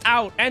fist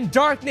out. And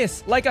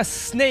darkness, like a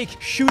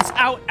snake, shoots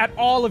out at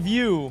all of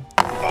you.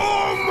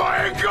 Oh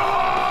my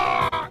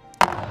god!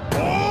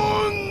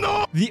 Oh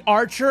no! The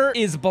archer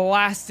is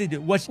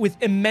blasted with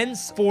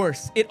immense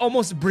force. It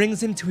almost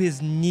brings him to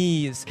his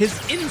knees. His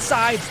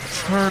insides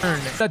turn.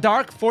 The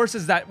dark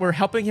forces that were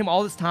helping him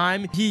all this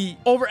time, he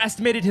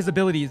overestimated his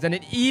abilities, and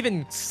it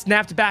even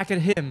snapped back at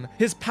him.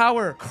 His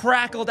power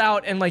crackled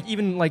out and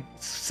even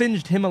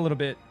singed him a little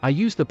bit. I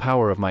use the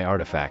power of my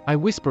artifact. I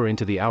whisper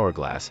into the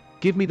hourglass.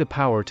 Give me the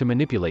power to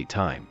manipulate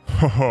time.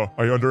 Haha,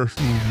 I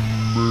understand.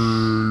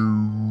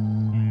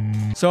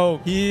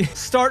 So he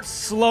starts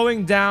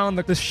slowing down.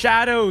 The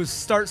shadows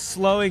start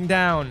slowing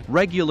down.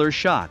 Regular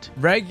shot.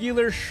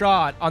 Regular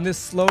shot on this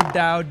slowed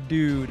down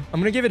dude. I'm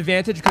gonna give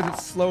advantage because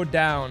it's slowed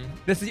down.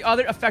 This is the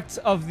other effects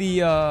of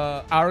the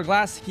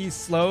hourglass. He's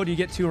slowed. You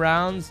get 2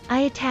 rounds.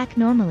 I attack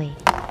normally.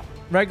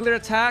 Regular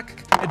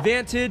attack.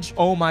 Advantage.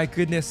 Oh my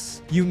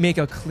goodness. You make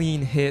a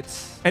clean hit.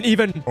 And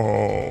even...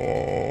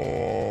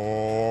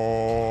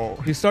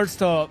 He starts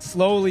to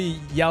slowly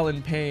yell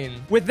in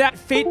pain. With that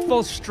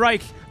fateful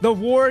strike, the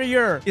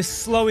warrior is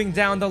slowing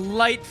down. The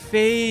light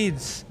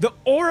fades. The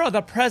aura,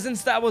 the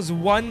presence that was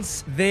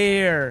once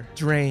there,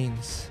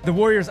 drains. The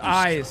warrior's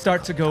eyes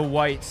start to go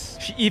white.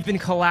 She even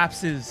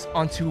collapses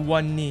onto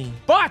 1 knee.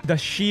 But the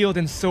shield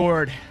and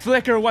sword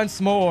flicker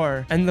once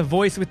more, and the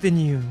voice within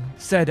you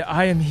said,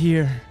 I am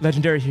here,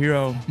 legendary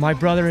hero, my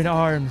brother in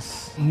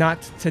arms,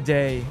 not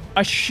today.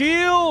 A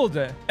shield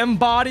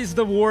embodies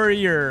the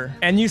warrior,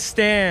 and you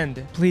stand.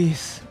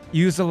 Please,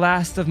 use the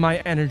last of my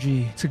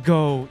energy to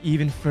go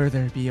even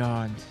further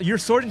beyond. Your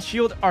sword and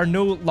shield are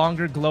no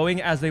longer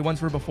glowing as they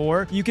once were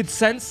before. You could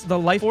sense the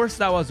life force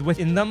that was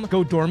within them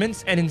go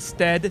dormant and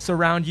instead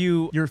surround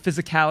your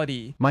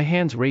physicality. My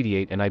hands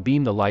radiate and I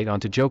beam the light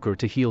onto Joker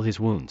to heal his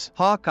wounds.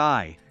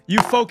 Hawkeye. You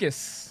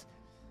focus.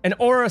 An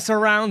aura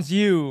surrounds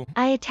you.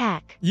 I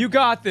attack. You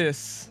got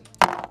this.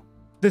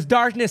 This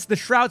darkness, the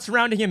shroud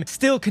surrounding him,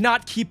 still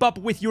cannot keep up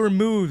with your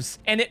moves,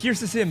 and it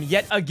pierces him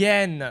yet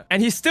again.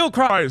 And he still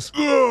cries.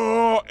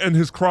 Ugh, and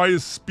his cry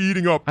is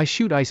speeding up. I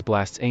shoot ice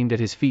blasts aimed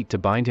at his feet to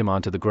bind him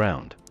onto the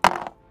ground.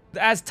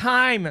 As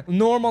time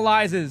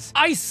normalizes,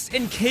 ice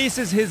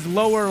encases his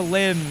lower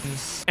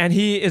limbs, and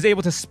he is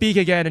able to speak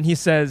again, and he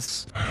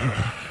says,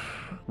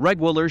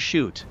 Regular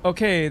shoot.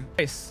 Okay,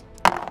 nice.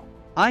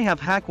 I have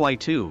Hawkeye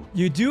too.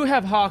 You do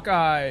have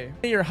Hawkeye.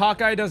 Your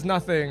Hawkeye does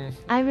nothing.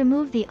 I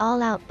remove the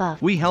all-out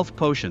buff. We health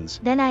potions.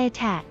 Then I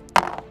attack.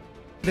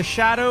 The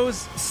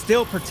shadows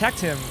still protect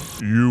him.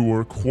 You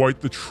were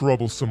quite the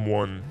troublesome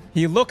one.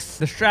 He looks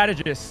the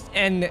strategist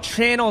and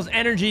channels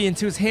energy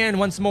into his hand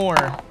once more.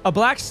 A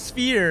black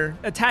sphere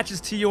attaches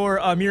to your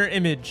mirror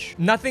image.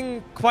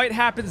 Nothing quite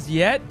happens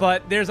yet,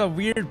 but there's a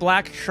weird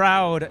black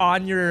shroud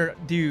on your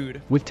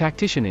dude. With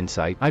tactician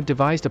insight, I've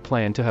devised a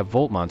plan to have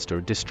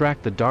Voltmonster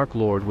distract the Dark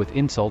Lord with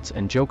insults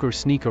and Joker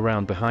sneak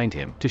around behind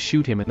him to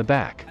shoot him in the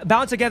back.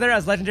 Bound together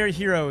as legendary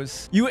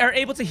heroes, you are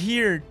able to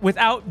hear,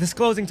 without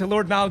disclosing to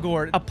Lord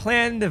Malgor, a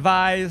plan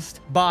devised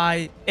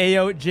by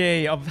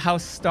AOJ of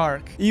House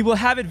Stark. You will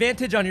have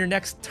advantage on your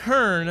next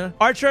turn.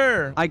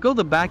 Archer! I go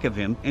the back of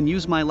him and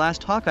use my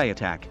last Hawkeye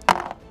attack.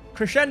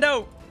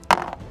 Crescendo!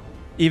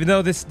 Even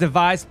though this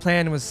devised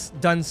plan was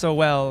done so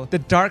well, the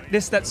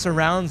darkness that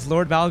surrounds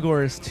Lord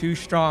Malgor is too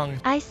strong.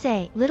 I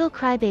say, little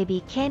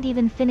crybaby can't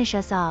even finish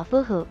us off.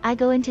 Woohoo. I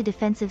go into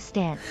defensive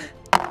stance.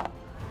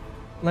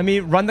 Let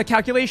me run the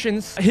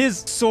calculations. His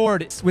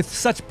sword, with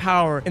such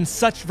power and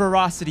such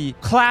ferocity,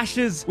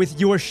 clashes with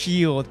your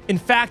shield. In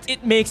fact,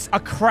 it makes a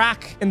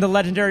crack in the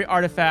legendary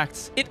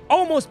artifacts. It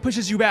almost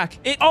pushes you back.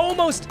 It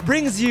almost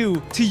brings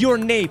you to your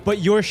nape, but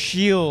your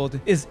shield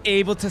is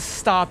able to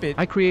stop it.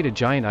 I create a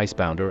giant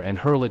icebounder and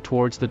hurl it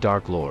towards the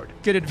Dark Lord.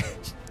 Good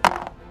advantage.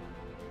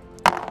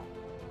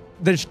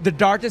 The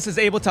darkness is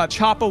able to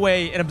chop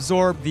away and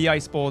absorb the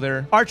ice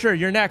boulder. Archer,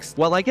 you're next.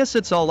 Well, I guess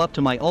it's all up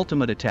to my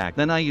ultimate attack.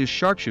 Then I use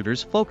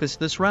sharpshooter's focus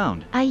this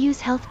round. I use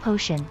health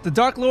potion. The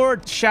Dark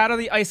Lord shadow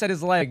the ice at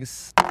his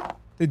legs.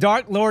 The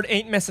Dark Lord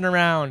ain't messing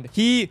around.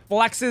 He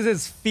flexes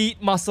his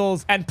feet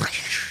muscles and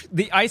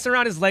the ice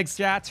around his legs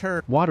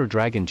shatter. Water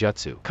Dragon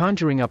Jutsu,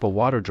 conjuring up a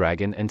water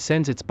dragon and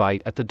sends its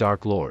bite at the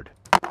Dark Lord.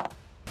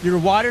 Your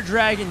water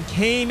dragon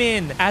came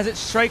in as it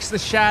strikes the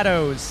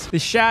shadows. The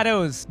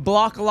shadows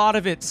block a lot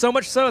of it, so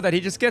much so that he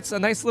just gets a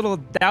nice little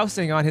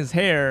dousing on his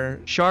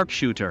hair.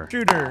 Sharpshooter.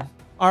 Shooter.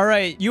 All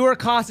right, you are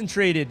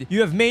concentrated.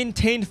 You have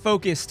maintained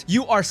focused.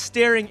 You are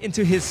staring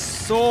into his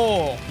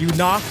soul. You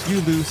knock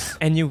you loose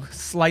and you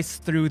slice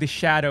through the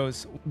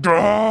shadows.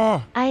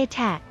 Gah! I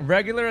attack.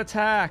 Regular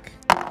attack.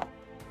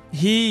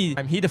 He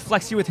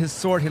deflects you with his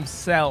sword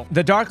himself.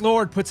 The Dark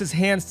Lord puts his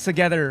hands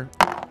together.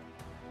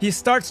 He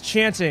starts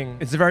chanting.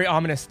 It's very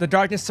ominous. The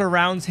darkness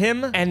surrounds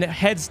him and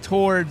heads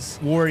towards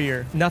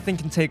Warrior. Nothing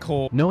can take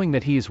hold. Knowing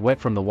that he is wet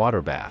from the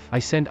water bath, I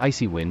send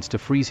icy winds to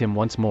freeze him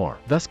once more,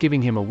 thus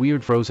giving him a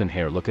weird frozen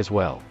hair look as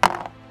well.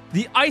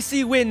 The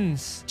icy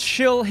winds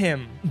chill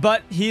him,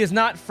 but he is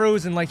not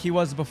frozen like he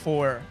was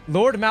before.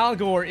 Lord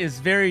Malgor is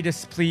very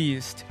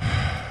displeased.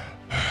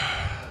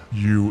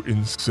 You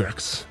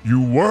insects.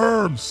 You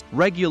worms.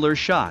 Regular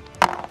shot.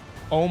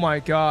 Oh my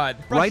god.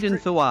 Right in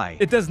the eye.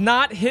 It does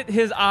not hit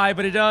his eye,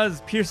 but it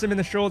does pierce him in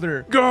the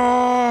shoulder.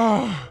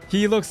 Gah!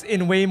 He looks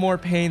in way more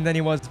pain than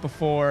he was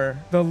before.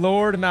 The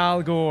Lord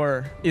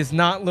Malgor is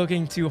not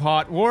looking too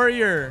hot.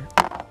 Warrior!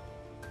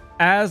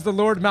 As the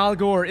Lord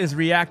Malgor is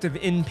reactive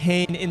in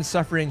pain, in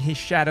suffering, his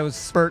shadows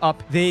spurt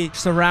up. They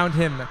surround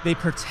him. They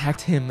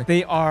protect him.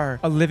 They are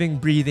a living,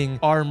 breathing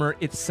armor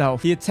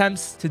itself. He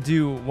attempts to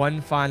do one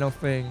final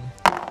thing.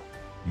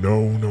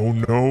 No, no,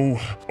 no.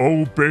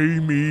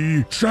 Obey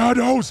me.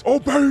 Shadows,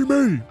 obey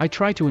me. I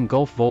try to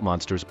engulf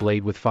Voltmonster's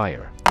blade with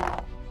fire.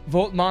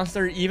 Volt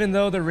Monster, even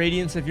though the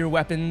radiance of your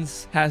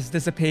weapons has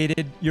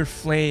dissipated, your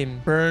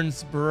flame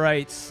burns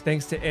bright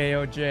thanks to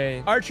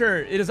AOJ.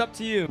 Archer, it is up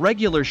to you.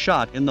 Regular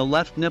shot in the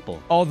left nipple.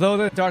 Although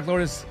the Dark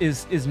Lord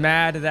is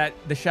mad that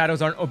the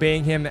shadows aren't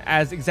obeying him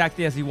as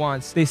exactly as he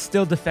wants, they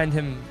still defend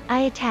him. I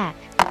attack.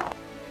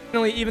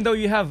 Even though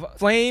you have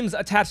flames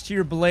attached to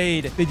your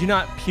blade, they do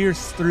not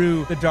pierce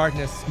through the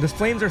darkness. The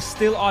flames are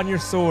still on your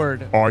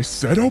sword. I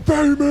said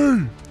obey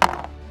me.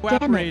 Damn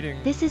Evaporating.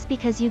 it. This is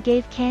because you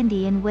gave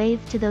candy and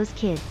waved to those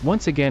kids.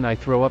 Once again I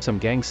throw up some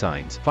gang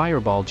signs.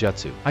 Fireball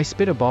Jutsu. I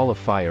spit a ball of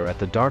fire at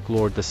the Dark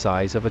Lord the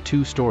size of a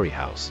 2-story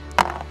house.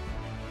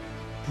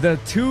 The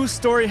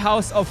 2-story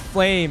house of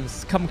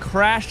flames come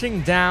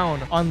crashing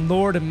down on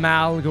Lord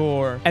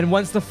Malgor. And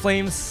once the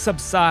flames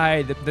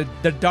subside,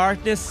 the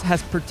darkness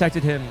has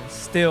protected him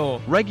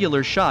still.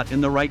 Regular shot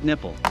in the right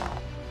nipple.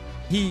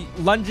 He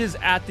lunges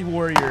at the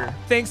warrior.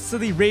 Thanks to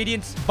the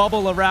radiant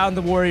bubble around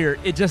the warrior,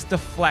 it just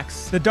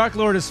deflects. The Dark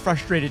Lord is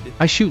frustrated.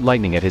 I shoot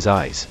lightning at his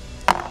eyes.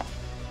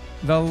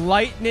 The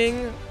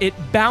lightning, it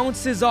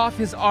bounces off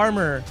his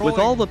armor. With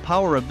all the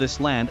power of this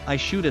land, I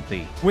shoot at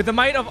thee. With the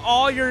might of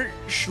all your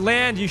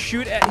land, you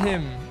shoot at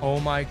him. Oh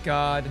my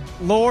god.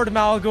 Lord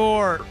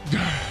Malgor.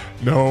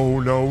 No,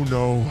 no,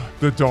 no.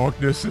 The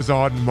darkness is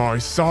on my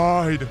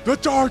side. The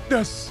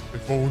darkness.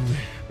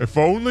 If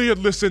only it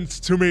listens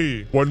to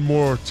me. One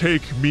more.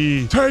 Take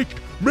me. Take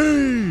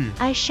me.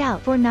 I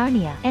shout for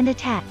Narnia and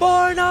attack.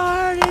 For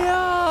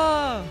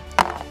Narnia!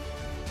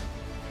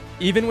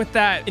 Even with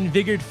that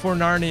invigorated for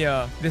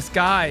Narnia, this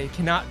guy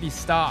cannot be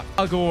stopped.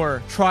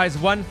 Malgor tries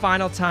one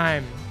final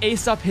time.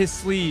 Ace up his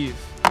sleeve.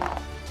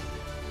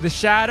 The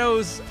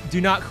shadows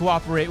do not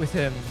cooperate with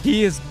him.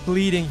 He is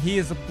bleeding. He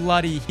is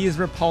bloody. He is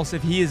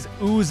repulsive. He is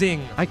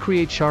oozing. I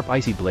create sharp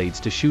icy blades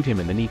to shoot him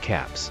in the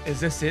kneecaps. Is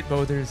this it,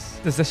 Bothers?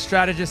 Does the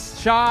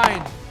strategist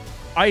shine?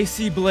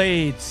 Icy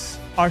blades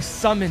are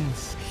summoned.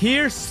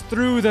 Pierce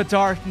through the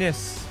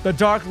darkness. The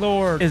Dark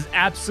Lord is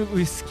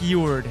absolutely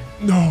skewered.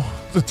 No,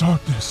 the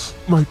darkness,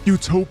 my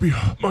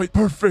utopia, my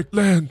perfect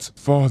land.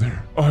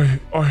 Father, I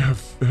have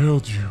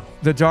failed you.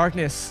 The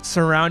darkness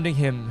surrounding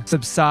him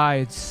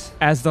subsides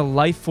as the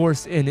life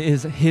force in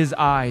his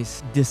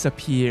eyes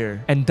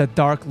disappear and the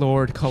Dark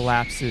Lord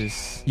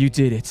collapses. You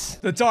did it.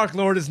 The Dark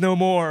Lord is no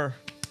more.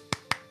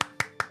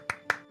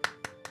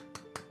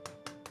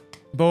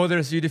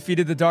 Bothers, you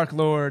defeated the Dark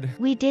Lord.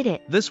 We did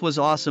it. This was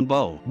awesome,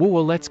 Bo.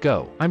 Whoa, let's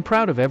go. I'm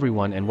proud of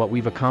everyone and what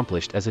we've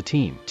accomplished as a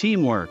team.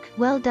 Teamwork.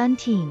 Well done,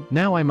 team.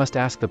 Now I must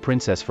ask the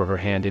princess for her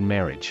hand in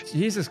marriage.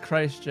 Jesus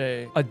Christ,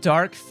 Jay. A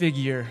dark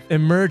figure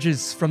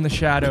emerges from the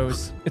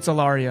shadows. It's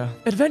Alaria.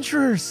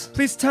 Adventurers,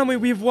 please tell me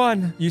we've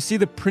won. You see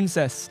the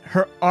princess,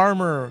 her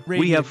armor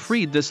radiant. We have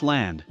freed this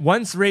land.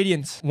 Once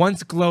radiant,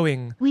 once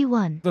glowing. We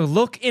won. The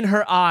look in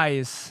her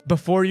eyes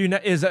before you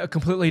is a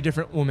completely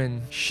different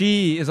woman.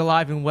 She is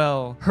alive and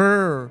well.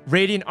 Her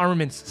radiant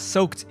armaments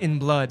soaked in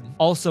blood,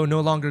 also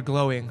no longer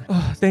glowing.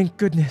 Oh, thank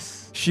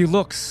goodness. She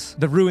looks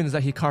the ruins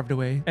that he carved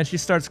away, and she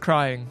starts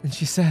crying. And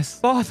she says,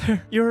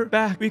 Father, you're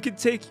back. We can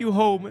take you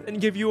home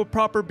and give you a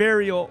proper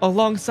burial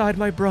alongside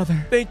my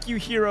brother. Thank you,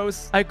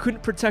 heroes. I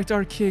couldn't protect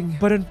our king,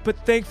 but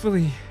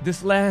thankfully,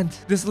 this land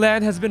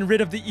has been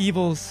rid of the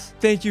evils.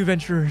 Thank you,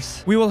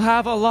 adventurers. We will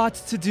have a lot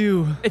to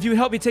do. If you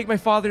help me take my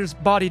father's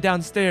body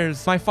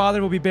downstairs, my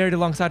father will be buried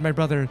alongside my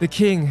brother. The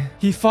king,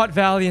 he fought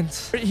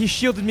valiant. He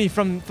shielded me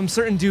from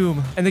certain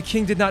doom, and the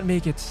king did not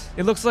make it.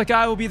 It looks like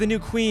I will be the new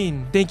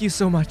queen. Thank you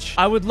so much.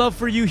 I would love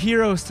for you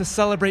heroes to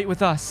celebrate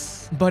with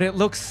us, but it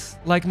looks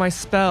like my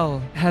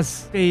spell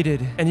has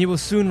faded, and you will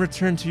soon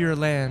return to your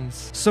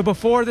lands. So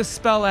before the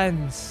spell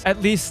ends,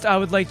 at least I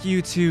would like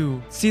you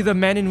to see the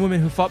men and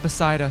women who fought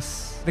beside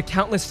us. The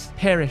countless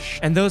perish,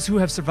 and those who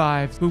have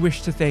survived who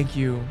wish to thank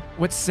you.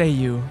 What say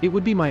you? It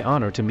would be my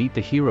honor to meet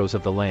the heroes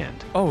of the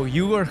land. Oh,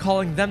 you are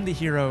calling them the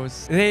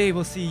heroes. They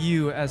will see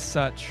you as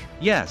such.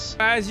 Yes.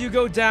 As you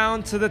go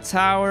down to the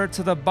tower,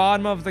 to the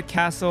bottom of the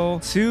castle,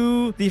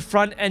 to the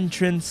front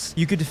entrance,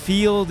 you could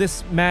feel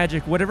this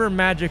magic, whatever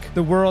magic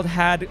the world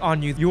had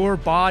on you. Your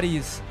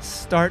bodies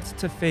start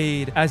to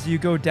fade as you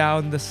go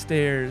down the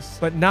stairs,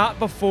 but not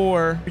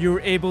before you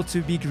were able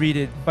to be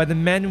greeted by the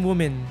men and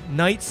women,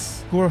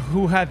 knights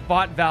who had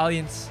fought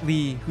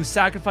valiantly, who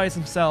sacrificed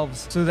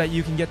themselves so that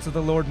you can get to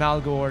the Lord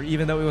Malgor,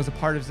 even though it was a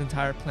part of his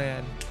entire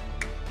plan.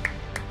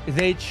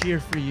 They cheer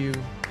for you.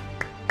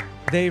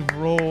 They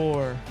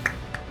roar.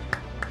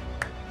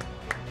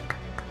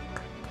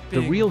 The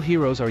real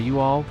heroes are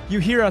you all? You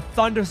hear a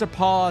thunderous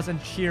applause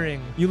and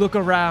cheering. You look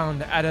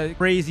around at a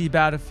crazy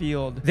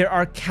battlefield. There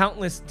are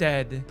countless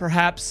dead.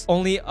 Perhaps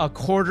only a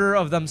quarter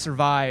of them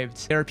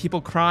survived. There are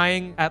people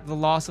crying at the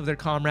loss of their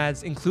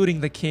comrades,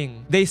 including the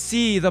king. They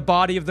see the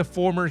body of the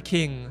former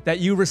king that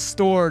you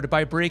restored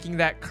by breaking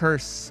that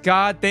curse.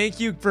 God, thank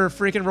you for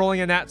freaking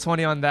rolling a nat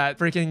 20 on that.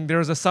 Freaking, there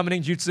was a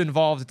summoning jutsu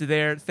involved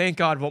there. Thank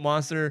God, Volt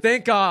Monster.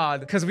 Thank God,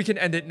 because we can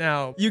end it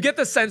now. You get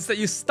the sense that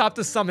you stopped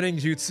the summoning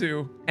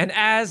jutsu. And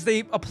as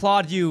they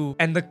applaud you,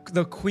 and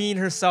the queen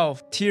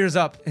herself tears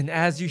up, and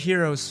as you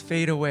heroes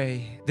fade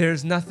away,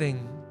 there's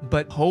nothing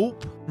but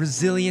hope,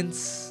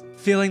 resilience,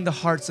 filling the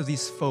hearts of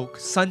these folk,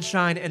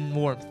 sunshine and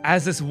warmth,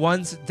 as this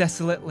once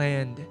desolate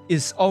land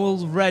is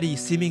already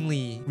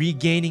seemingly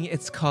regaining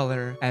its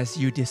color as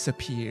you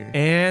disappear.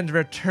 And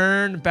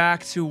return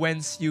back to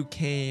whence you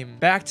came,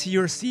 back to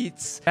your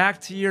seats,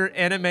 back to your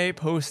anime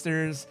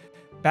posters,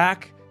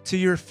 back to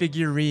your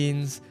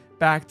figurines,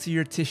 back to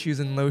your tissues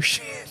and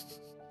lotion.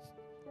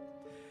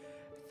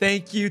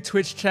 Thank you,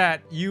 Twitch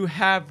chat. You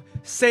have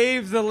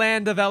saved the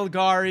land of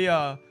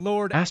Elgaria.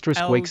 Lord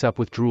Asterisk wakes up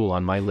with drool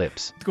on my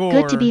lips.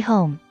 Good to be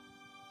home.